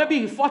woke up, maybe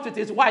he fought with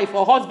his wife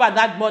or husband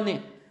that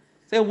morning.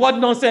 Say, what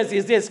nonsense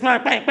is this?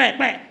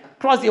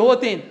 Cross the whole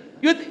thing.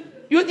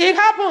 It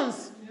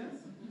happens.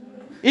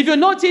 If you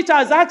know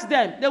teachers, ask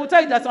them. They will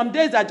tell you that some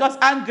days they're just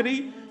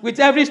angry with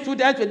every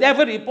student, with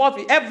every report,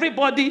 with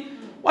everybody.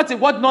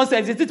 What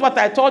nonsense? Is this what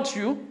I taught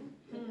you?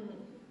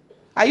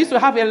 I used to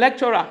have a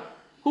lecturer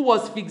who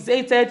was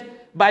fixated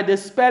by the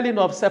spelling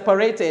of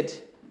separated.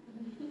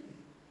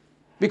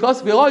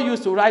 Because we all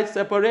used to write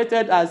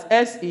separated as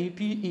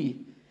S-E-P-E.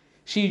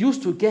 She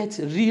used to get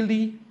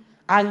really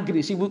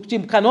angry. She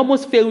can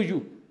almost fail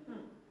you.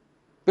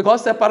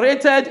 Because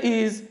separated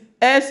is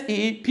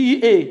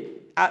S-E-P-A.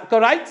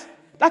 Correct?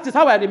 That is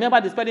how I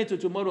remember the spelling to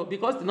tomorrow.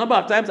 Because the number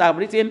of times I've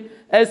written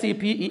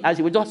S-E-P-E and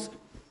she will just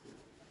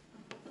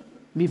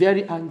be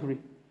very angry.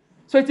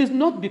 So it is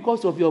not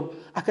because of your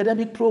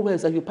academic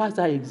prowess that you pass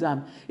that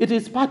exam. It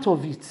is part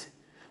of it.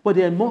 But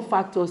there are more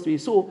factors to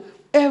it. So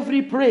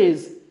every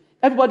praise,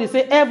 everybody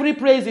say, every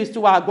praise is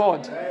to our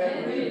God.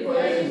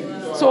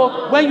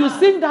 So when you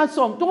sing that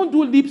song, don't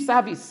do lip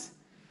service.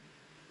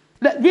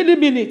 Really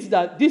mean it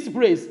that this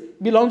praise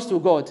belongs to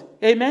God.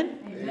 Amen?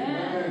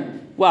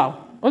 Amen.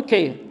 Wow.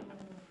 Okay.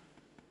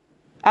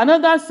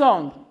 Another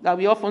song that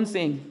we often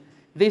sing.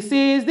 This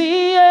is the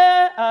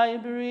air I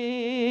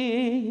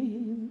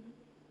breathe.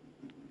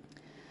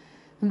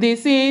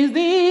 This is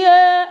the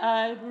air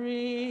I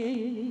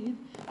breathe.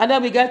 And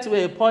then we get to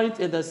a point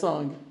in the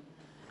song.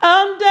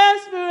 I'm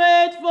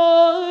desperate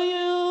for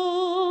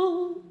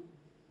you.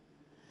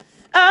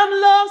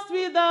 I'm lost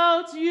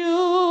without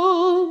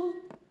you.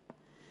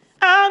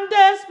 I'm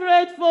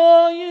desperate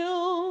for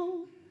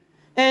you.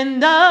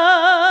 And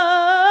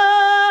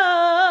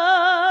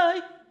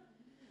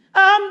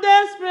I'm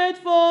desperate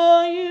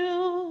for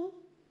you.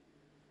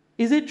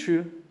 Is it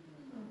true?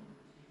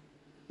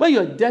 When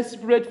you're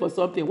desperate for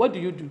something, what do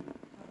you do?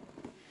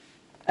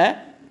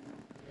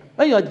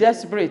 When you're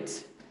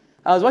desperate.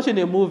 I was watching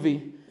a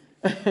movie,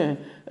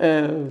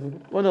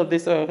 one of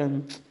this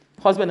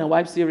husband and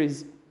wife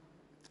series,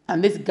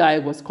 and this guy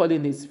was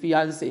calling his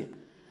fiancée.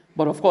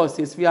 But of course,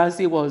 his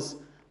fiancée was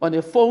on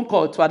a phone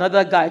call to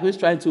another guy who's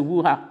trying to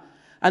woo her.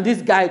 And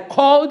this guy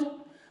called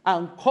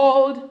and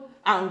called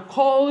and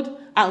called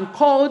and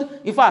called.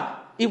 In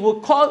fact, he will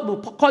call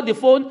the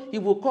phone, he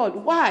will call.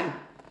 Why?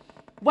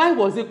 Why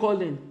was he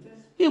calling?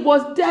 He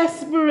was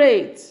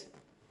desperate.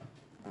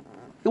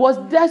 He was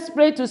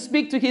desperate to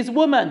speak to his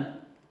woman.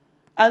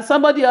 And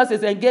somebody else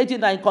is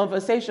engaging in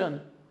conversation.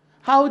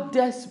 How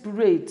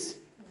desperate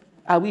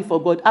are we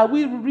for God? Are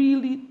we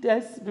really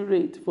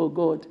desperate for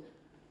God?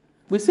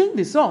 We sing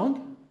the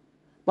song,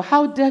 but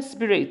how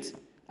desperate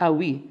are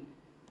we?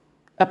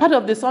 A part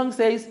of the song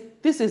says,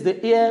 this is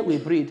the air we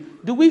breathe.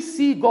 Do we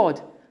see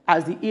God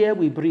as the air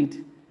we breathe?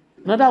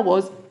 In other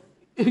words,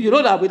 you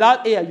know that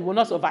without air, you will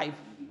not survive.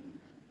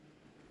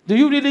 Do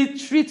you really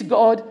treat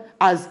God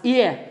as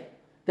air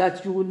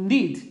that you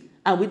need,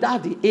 and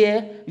without the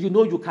air, you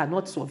know you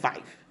cannot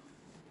survive?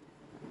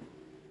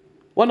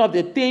 One of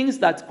the things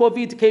that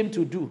COVID came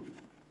to do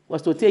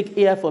was to take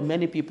air from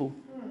many people.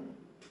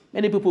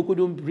 Many people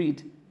couldn't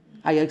breathe.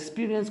 I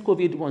experienced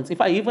COVID once. In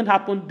fact, it even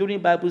happened during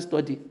Bible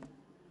study.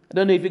 I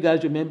don't know if you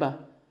guys remember.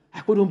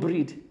 I couldn't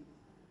breathe.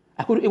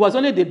 It was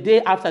only the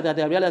day after that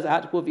I realized I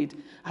had COVID.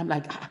 I'm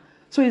like,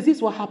 so is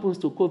this what happens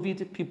to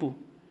COVID people?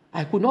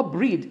 I could not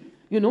breathe,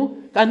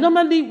 And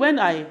normally when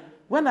I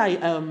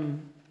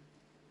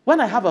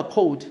have a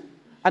cold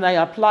and I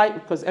apply,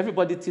 because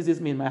everybody teases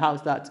me in my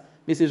house that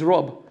Mrs.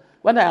 Rob,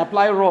 when I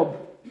apply Rob,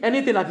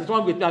 anything that is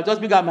wrong with me, I'll just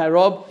bring out my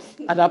Rob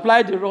and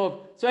apply the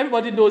Rob. So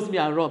everybody knows me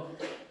and Rob.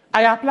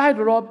 I applied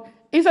Rob.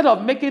 Instead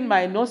of making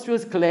my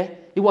nostrils clear,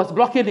 it was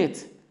blocking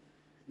it.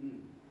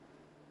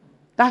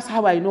 That's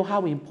how I know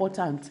how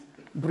important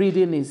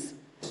breathing is.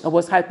 I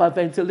was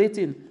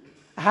hyperventilating.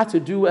 I had to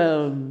do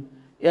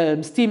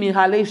steam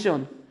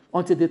inhalation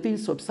until the thing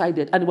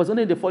subsided. And it was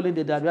only the following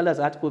day that I realized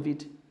I had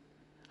COVID.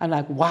 I'm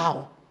like,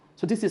 wow.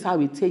 So this is how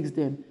it takes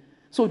them.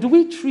 So do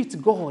we treat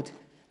God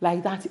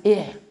like that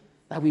air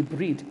that we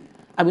breathe?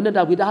 And we know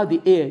that without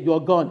the air,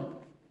 you're gone.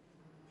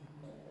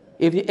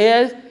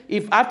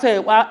 If after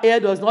a while air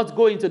does not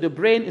go into the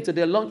brain, into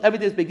the lungs,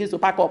 everything begins to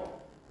pack up.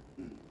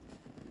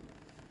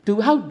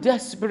 How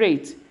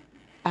desperate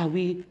are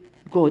we,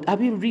 God? Are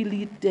we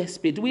really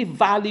desperate? Do we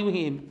value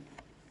him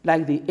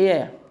like the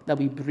air that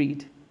we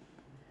breathe?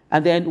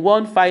 And then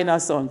one final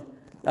song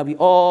that we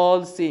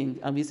all sing,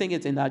 and we sing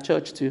it in our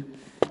church too.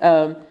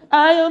 I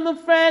am a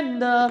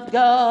friend of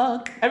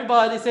God.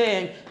 Everybody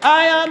saying,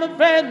 I am a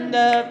friend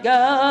of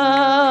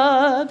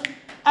God.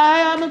 I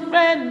am a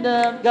friend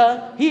of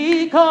God.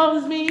 He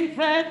calls me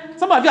friend.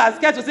 Some of you are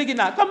scared to sing it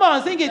now. Come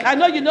on, sing it. I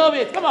know you know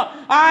it. Come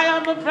on. I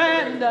am a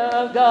friend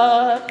of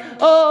God.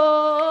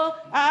 Oh,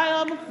 I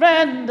am a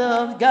friend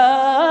of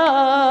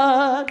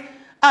God.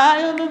 I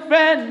am a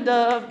friend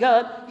of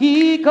God.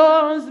 He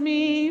calls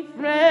me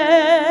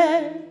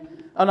friend.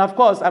 And of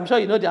course, I'm sure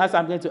you know the answer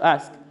I'm going to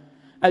ask.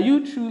 Are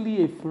you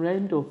truly a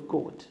friend of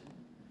God?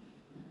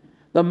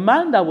 The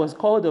man that was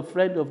called a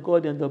friend of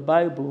God in the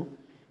Bible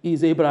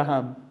is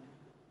Abraham.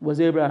 Was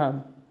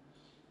Abraham.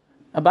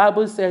 The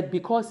Bible said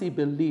because he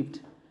believed,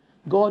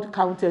 God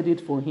counted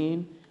it for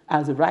him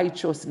as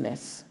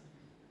righteousness.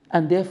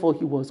 And therefore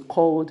he was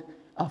called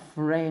a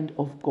friend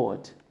of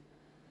God.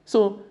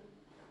 So,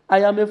 I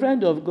am a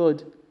friend of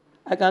God.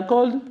 I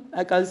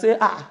can say,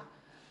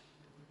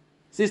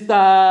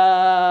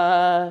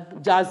 Sister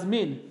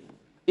Jasmine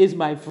is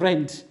my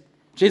friend.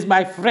 She's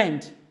my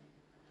friend.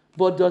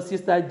 But does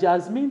Sister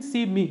Jasmine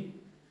see me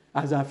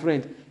as a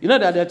friend? You know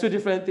that there are two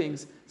different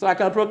things. So I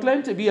can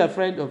proclaim to be a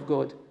friend of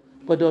God.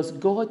 But does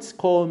God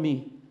call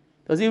me?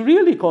 Does he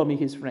really call me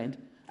his friend?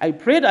 I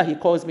pray that he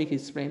calls me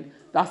his friend.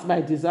 That's my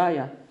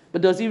desire.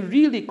 But does he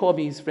really call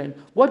me his friend?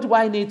 What do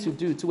I need to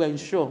do to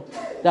ensure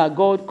that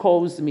God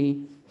calls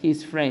me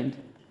his friend?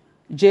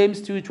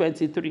 James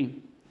 2:23.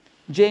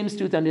 James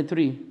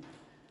 2:23.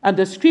 And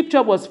the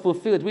scripture was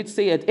fulfilled, which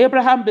saith,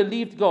 Abraham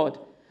believed God,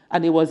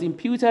 and it was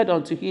imputed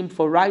unto him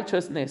for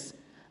righteousness,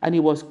 and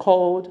he was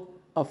called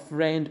a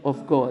friend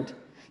of God.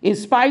 In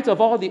spite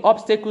of all the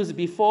obstacles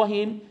before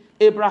him,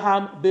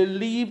 Abraham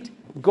believed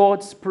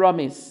God's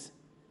promise.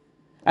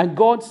 And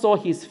God saw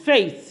his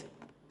faith.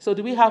 So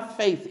do we have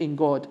faith in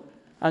God?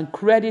 And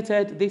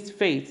credited this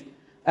faith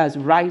as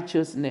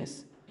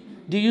righteousness.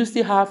 Do you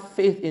still have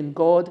faith in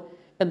God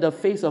in the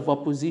face of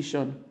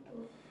opposition?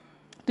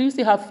 Do you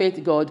still have faith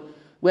in God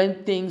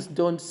when things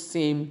don't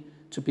seem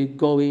to be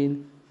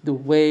going the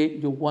way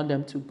you want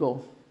them to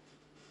go?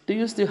 Do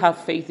you still have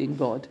faith in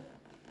God?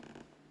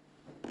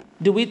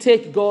 Do we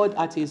take God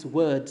at his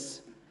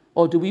words,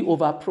 or do we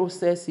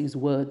overprocess his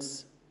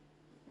words?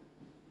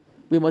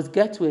 We must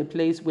get to a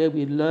place where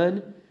we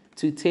learn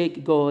to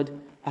take God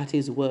at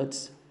his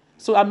words.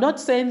 So I'm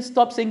not saying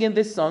stop singing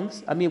these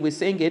songs. I mean, we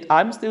sing it.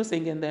 I'm still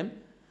singing them.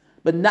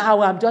 But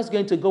now I'm just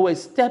going to go a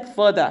step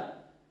further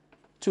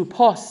to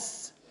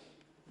pause,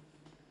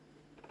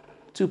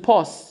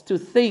 to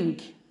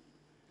think,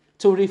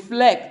 to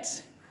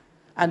reflect,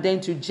 and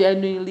then to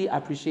genuinely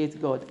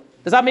appreciate God.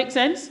 Does that make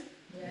sense?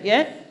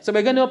 Yeah? So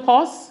we're going to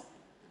pause,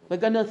 we're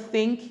going to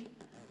think,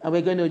 and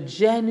we're going to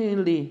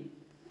genuinely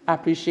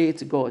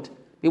appreciate God.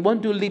 We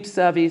won't do lip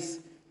service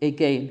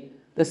again.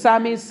 The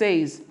psalmist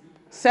says,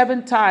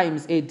 7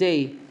 times a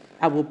day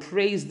I will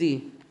praise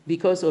thee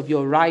because of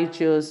your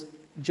righteous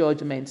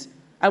judgments.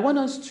 I want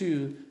us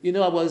to, I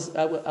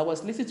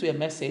was listening to a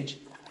message,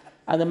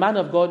 and the man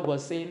of God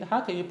was saying,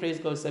 how can you praise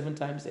God 7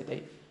 times a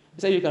day?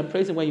 He said you can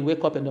praise him when you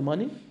wake up in the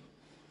morning.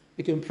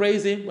 You can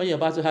praise him when you're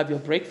about to have your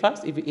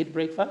breakfast, if you eat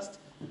breakfast.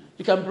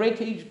 You can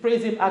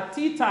praise him at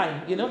tea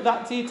time,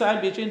 that tea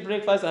time between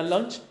breakfast and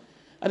lunch.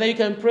 And then you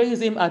can praise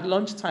him at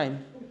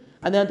lunchtime.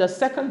 And then the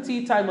second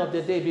tea time of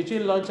the day,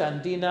 between lunch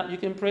and dinner, you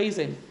can praise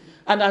him.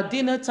 And at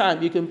dinner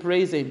time, you can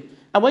praise him.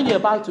 And when you're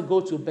about to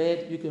go to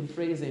bed, you can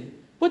praise him.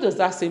 What does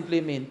that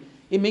simply mean?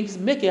 It means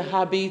make a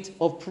habit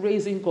of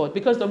praising God.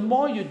 Because the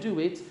more you do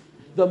it,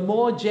 the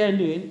more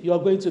genuine you're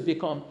going to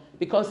become.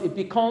 Because it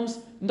becomes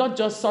not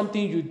just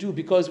something you do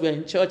because we're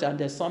in church and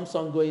there's some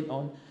song going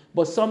on,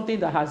 but something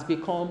that has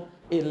become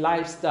a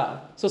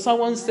lifestyle. So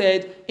someone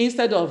said,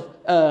 instead of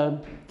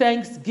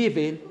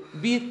thanksgiving,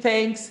 be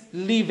thanks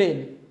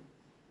living.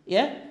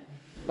 Yeah?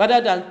 Rather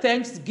than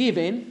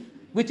thanksgiving,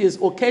 which is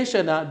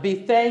occasional,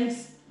 be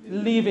thanks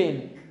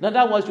living. In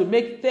other words, we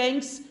make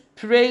thanks,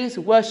 praise,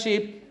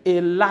 worship a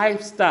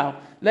lifestyle.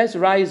 Let's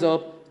rise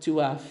up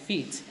to our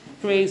feet.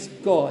 Praise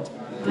God.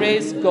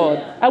 Praise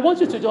God. I want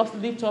you to just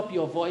lift up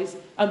your voice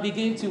and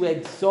begin to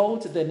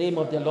exalt the name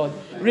of the Lord.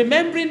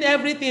 Remembering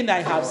everything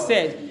I have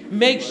said,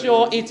 make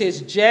sure it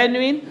is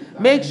genuine.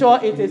 Make sure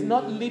it is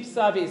not lip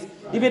service.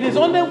 If it is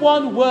only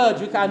one word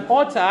you can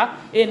utter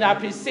in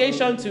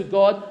appreciation to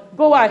God,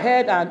 go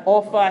ahead and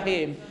offer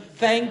him.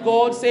 Thank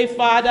God. Say,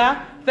 Father,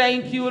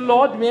 thank you,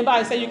 Lord. Remember,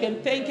 I said you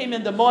can thank him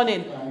in the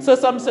morning. So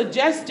some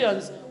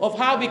suggestions of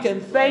how we can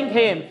thank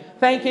him.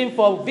 Thank him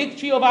for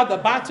victory over the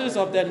battles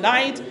of the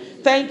night.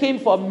 Thank him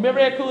for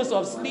miracles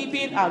of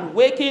sleeping and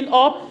waking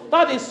up.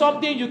 That is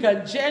something you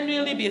can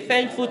genuinely be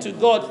thankful to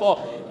God for.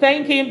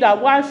 Thank him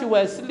that while you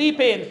were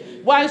sleeping,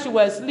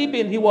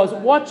 he was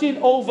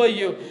watching over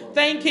you.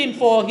 Thank him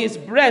for his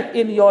breath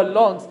in your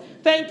lungs.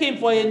 Thank him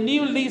for a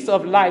new lease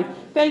of life.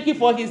 Thank you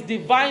for his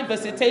divine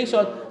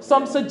visitation.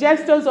 Some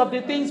suggestions of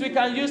the things we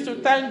can use to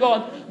thank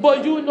God.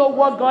 But you know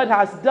what God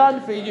has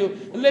done for you.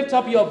 Lift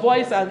up your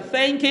voice and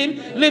thank him.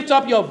 Lift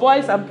up your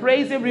voice and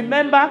praise him.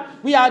 Remember,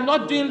 we are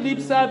not doing lip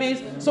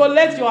service. So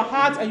let your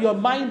heart and your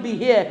mind be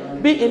here.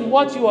 Be in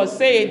what you are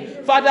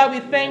saying. Father,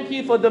 we thank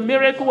you for the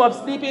miracle of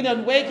sleeping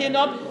and waking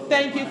up.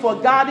 Thank you for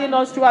guarding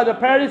us throughout the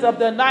periods of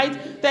the night.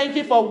 Thank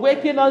you for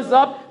waking us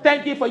up.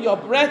 Thank you for your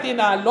breath in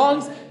our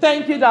lungs.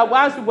 Thank you that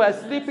whilst we were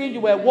sleeping, you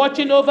were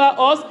watching over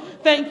us.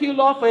 Thank you,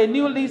 Lord, for a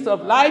new lease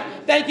of life.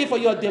 Thank you for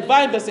your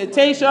divine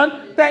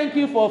visitation. Thank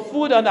you for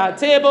food on our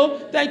table.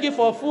 Thank you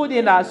for food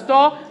in our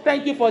store.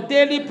 Thank you for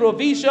daily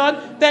provision.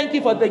 Thank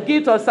you for the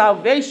gift of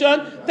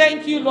salvation.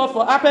 Thank you, Lord,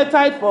 for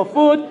appetite for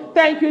food.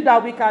 Thank you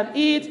that we can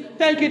eat.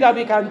 Thank you that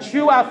we can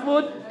chew our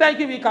food. Thank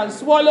you we can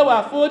swallow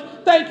our food.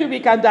 Thank you we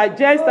can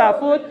digest our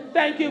food.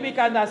 Thank you we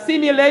can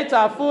assimilate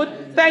our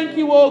food. Thank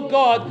you, oh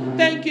God.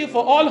 Thank you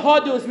for all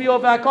hurdles we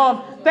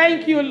overcome.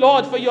 Thank you,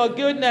 Lord, for your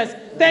goodness.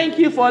 Thank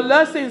you for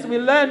lessons we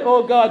learn,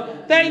 oh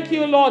God. Thank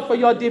you, Lord, for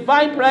your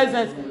divine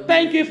presence.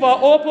 Thank you for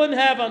open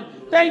heaven.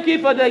 Thank you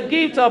for the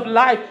gift of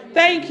life.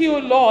 Thank you,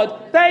 Lord.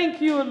 Thank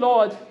you,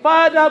 Lord.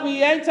 Father,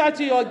 we enter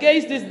to your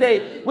gates this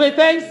day with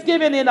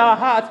thanksgiving in our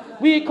hearts.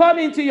 We come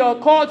into your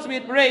courts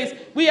with praise.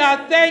 We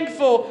are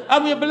thankful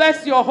and we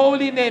bless your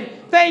holy name.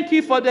 Thank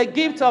you for the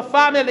gift of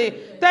family.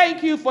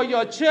 Thank you for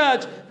your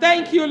church.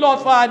 Thank you, Lord,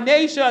 for our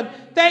nation.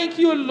 Thank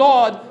you,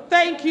 Lord.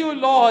 Thank you,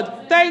 Lord.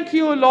 Thank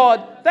you,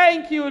 Lord.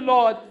 Thank you,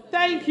 Lord.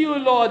 Thank you,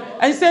 Lord.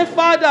 And say,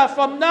 Father,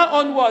 from now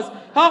onwards,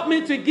 help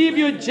me to give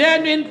you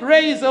genuine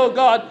praise, oh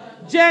God.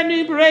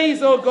 Genuine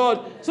praise, oh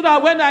God. So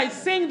that when I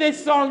sing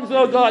these songs,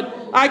 oh God,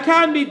 I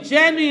can be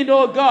genuine,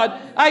 oh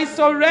God. I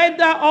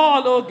surrender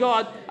all, oh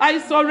God. I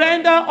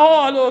surrender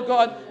all, oh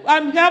God.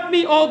 And help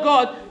me, oh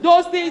God.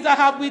 Those things I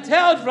have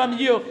withheld from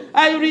you,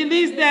 I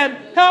release them.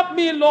 Help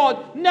me, Lord,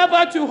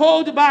 never to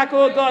hold back,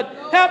 oh God.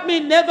 Help me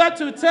never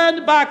to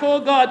turn back,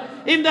 oh God.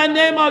 In the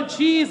name of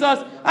Jesus,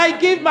 I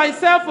give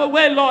myself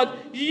away, Lord.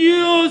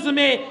 Use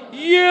me,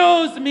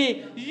 use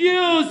me,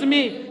 use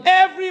me.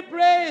 Every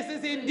praise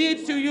is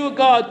indeed to you,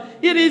 God.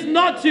 It is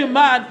not to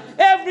man.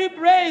 Every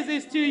praise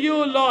is to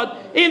you, Lord.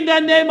 In the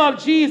name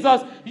of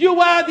Jesus, you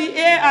are the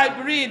air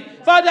I breathe.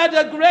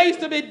 Father, the grace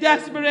to be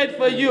desperate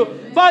for you.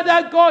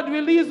 Father God,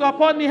 release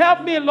upon me.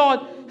 Help me, Lord.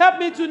 Help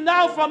me to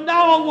now, from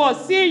now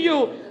onwards, see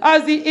you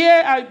as the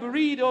air I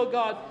breathe, oh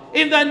God.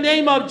 In the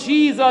name of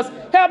Jesus,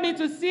 help me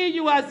to see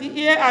you as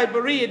the air I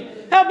breathe.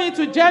 Help me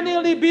to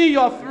genuinely be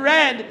your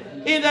friend.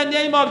 In the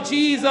name of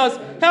Jesus,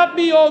 help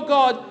me, oh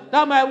God,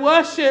 that my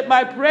worship,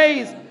 my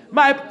praise,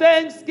 my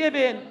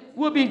thanksgiving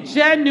will be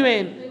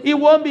genuine. It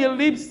won't be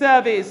lip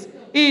service.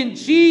 In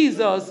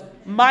Jesus'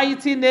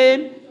 mighty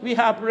name, we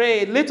have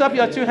prayed. Lift up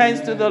your two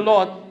hands to the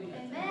Lord.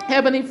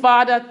 Heavenly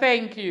Father,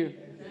 thank you.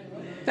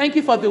 Thank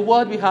you for the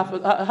word we have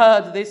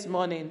heard this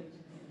morning.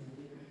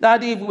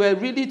 That if we're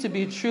really to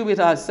be true with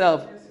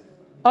ourselves,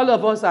 all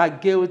of us are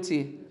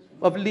guilty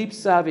of lip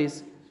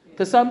service.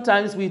 Because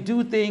sometimes we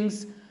do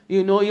things,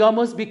 it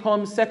almost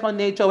becomes second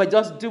nature. We're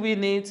just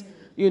doing it.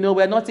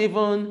 We're not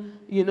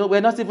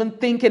even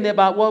thinking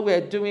about what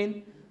we're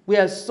doing. We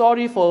are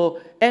sorry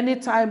for any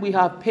time we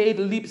have paid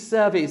lip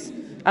service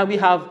and we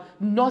have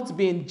not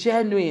been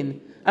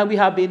genuine and we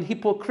have been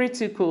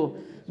hypocritical.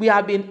 We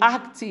have been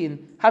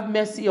acting. Have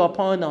mercy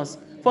upon us.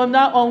 From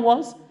now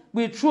onwards,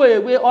 we throw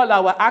away all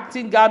our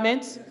acting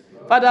garments.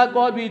 Father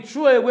God, we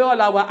throw away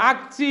all our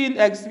acting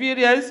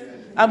experience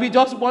and we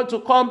just want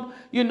to come,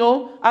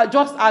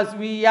 just as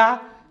we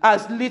are,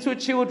 as little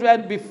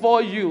children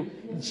before you.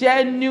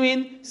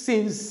 Genuine,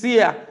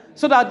 sincere.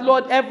 So that,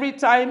 Lord, every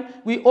time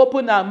we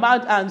open our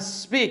mouth and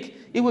speak,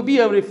 it will be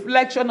a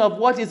reflection of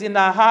what is in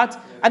our heart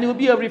and it will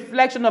be a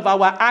reflection of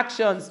our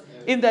actions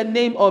in the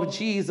name of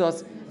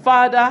Jesus.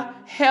 Father,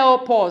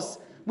 help us.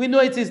 We know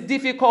it is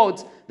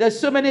difficult. There's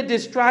so many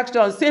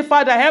distractions. Say,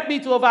 Father, help me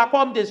to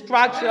overcome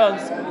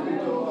distractions.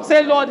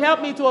 Say, Lord,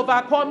 help me to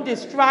overcome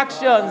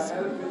distractions.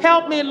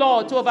 Help me,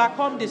 Lord, to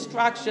overcome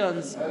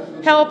distractions.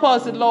 Help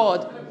us,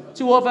 Lord,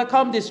 to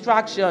overcome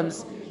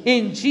distractions.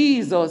 In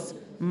Jesus'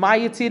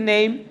 mighty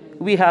name,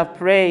 we have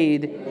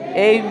prayed.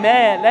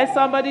 Amen. Let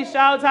somebody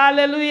shout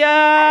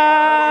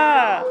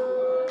hallelujah.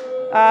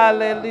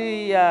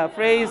 Hallelujah.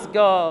 Praise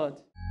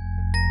God.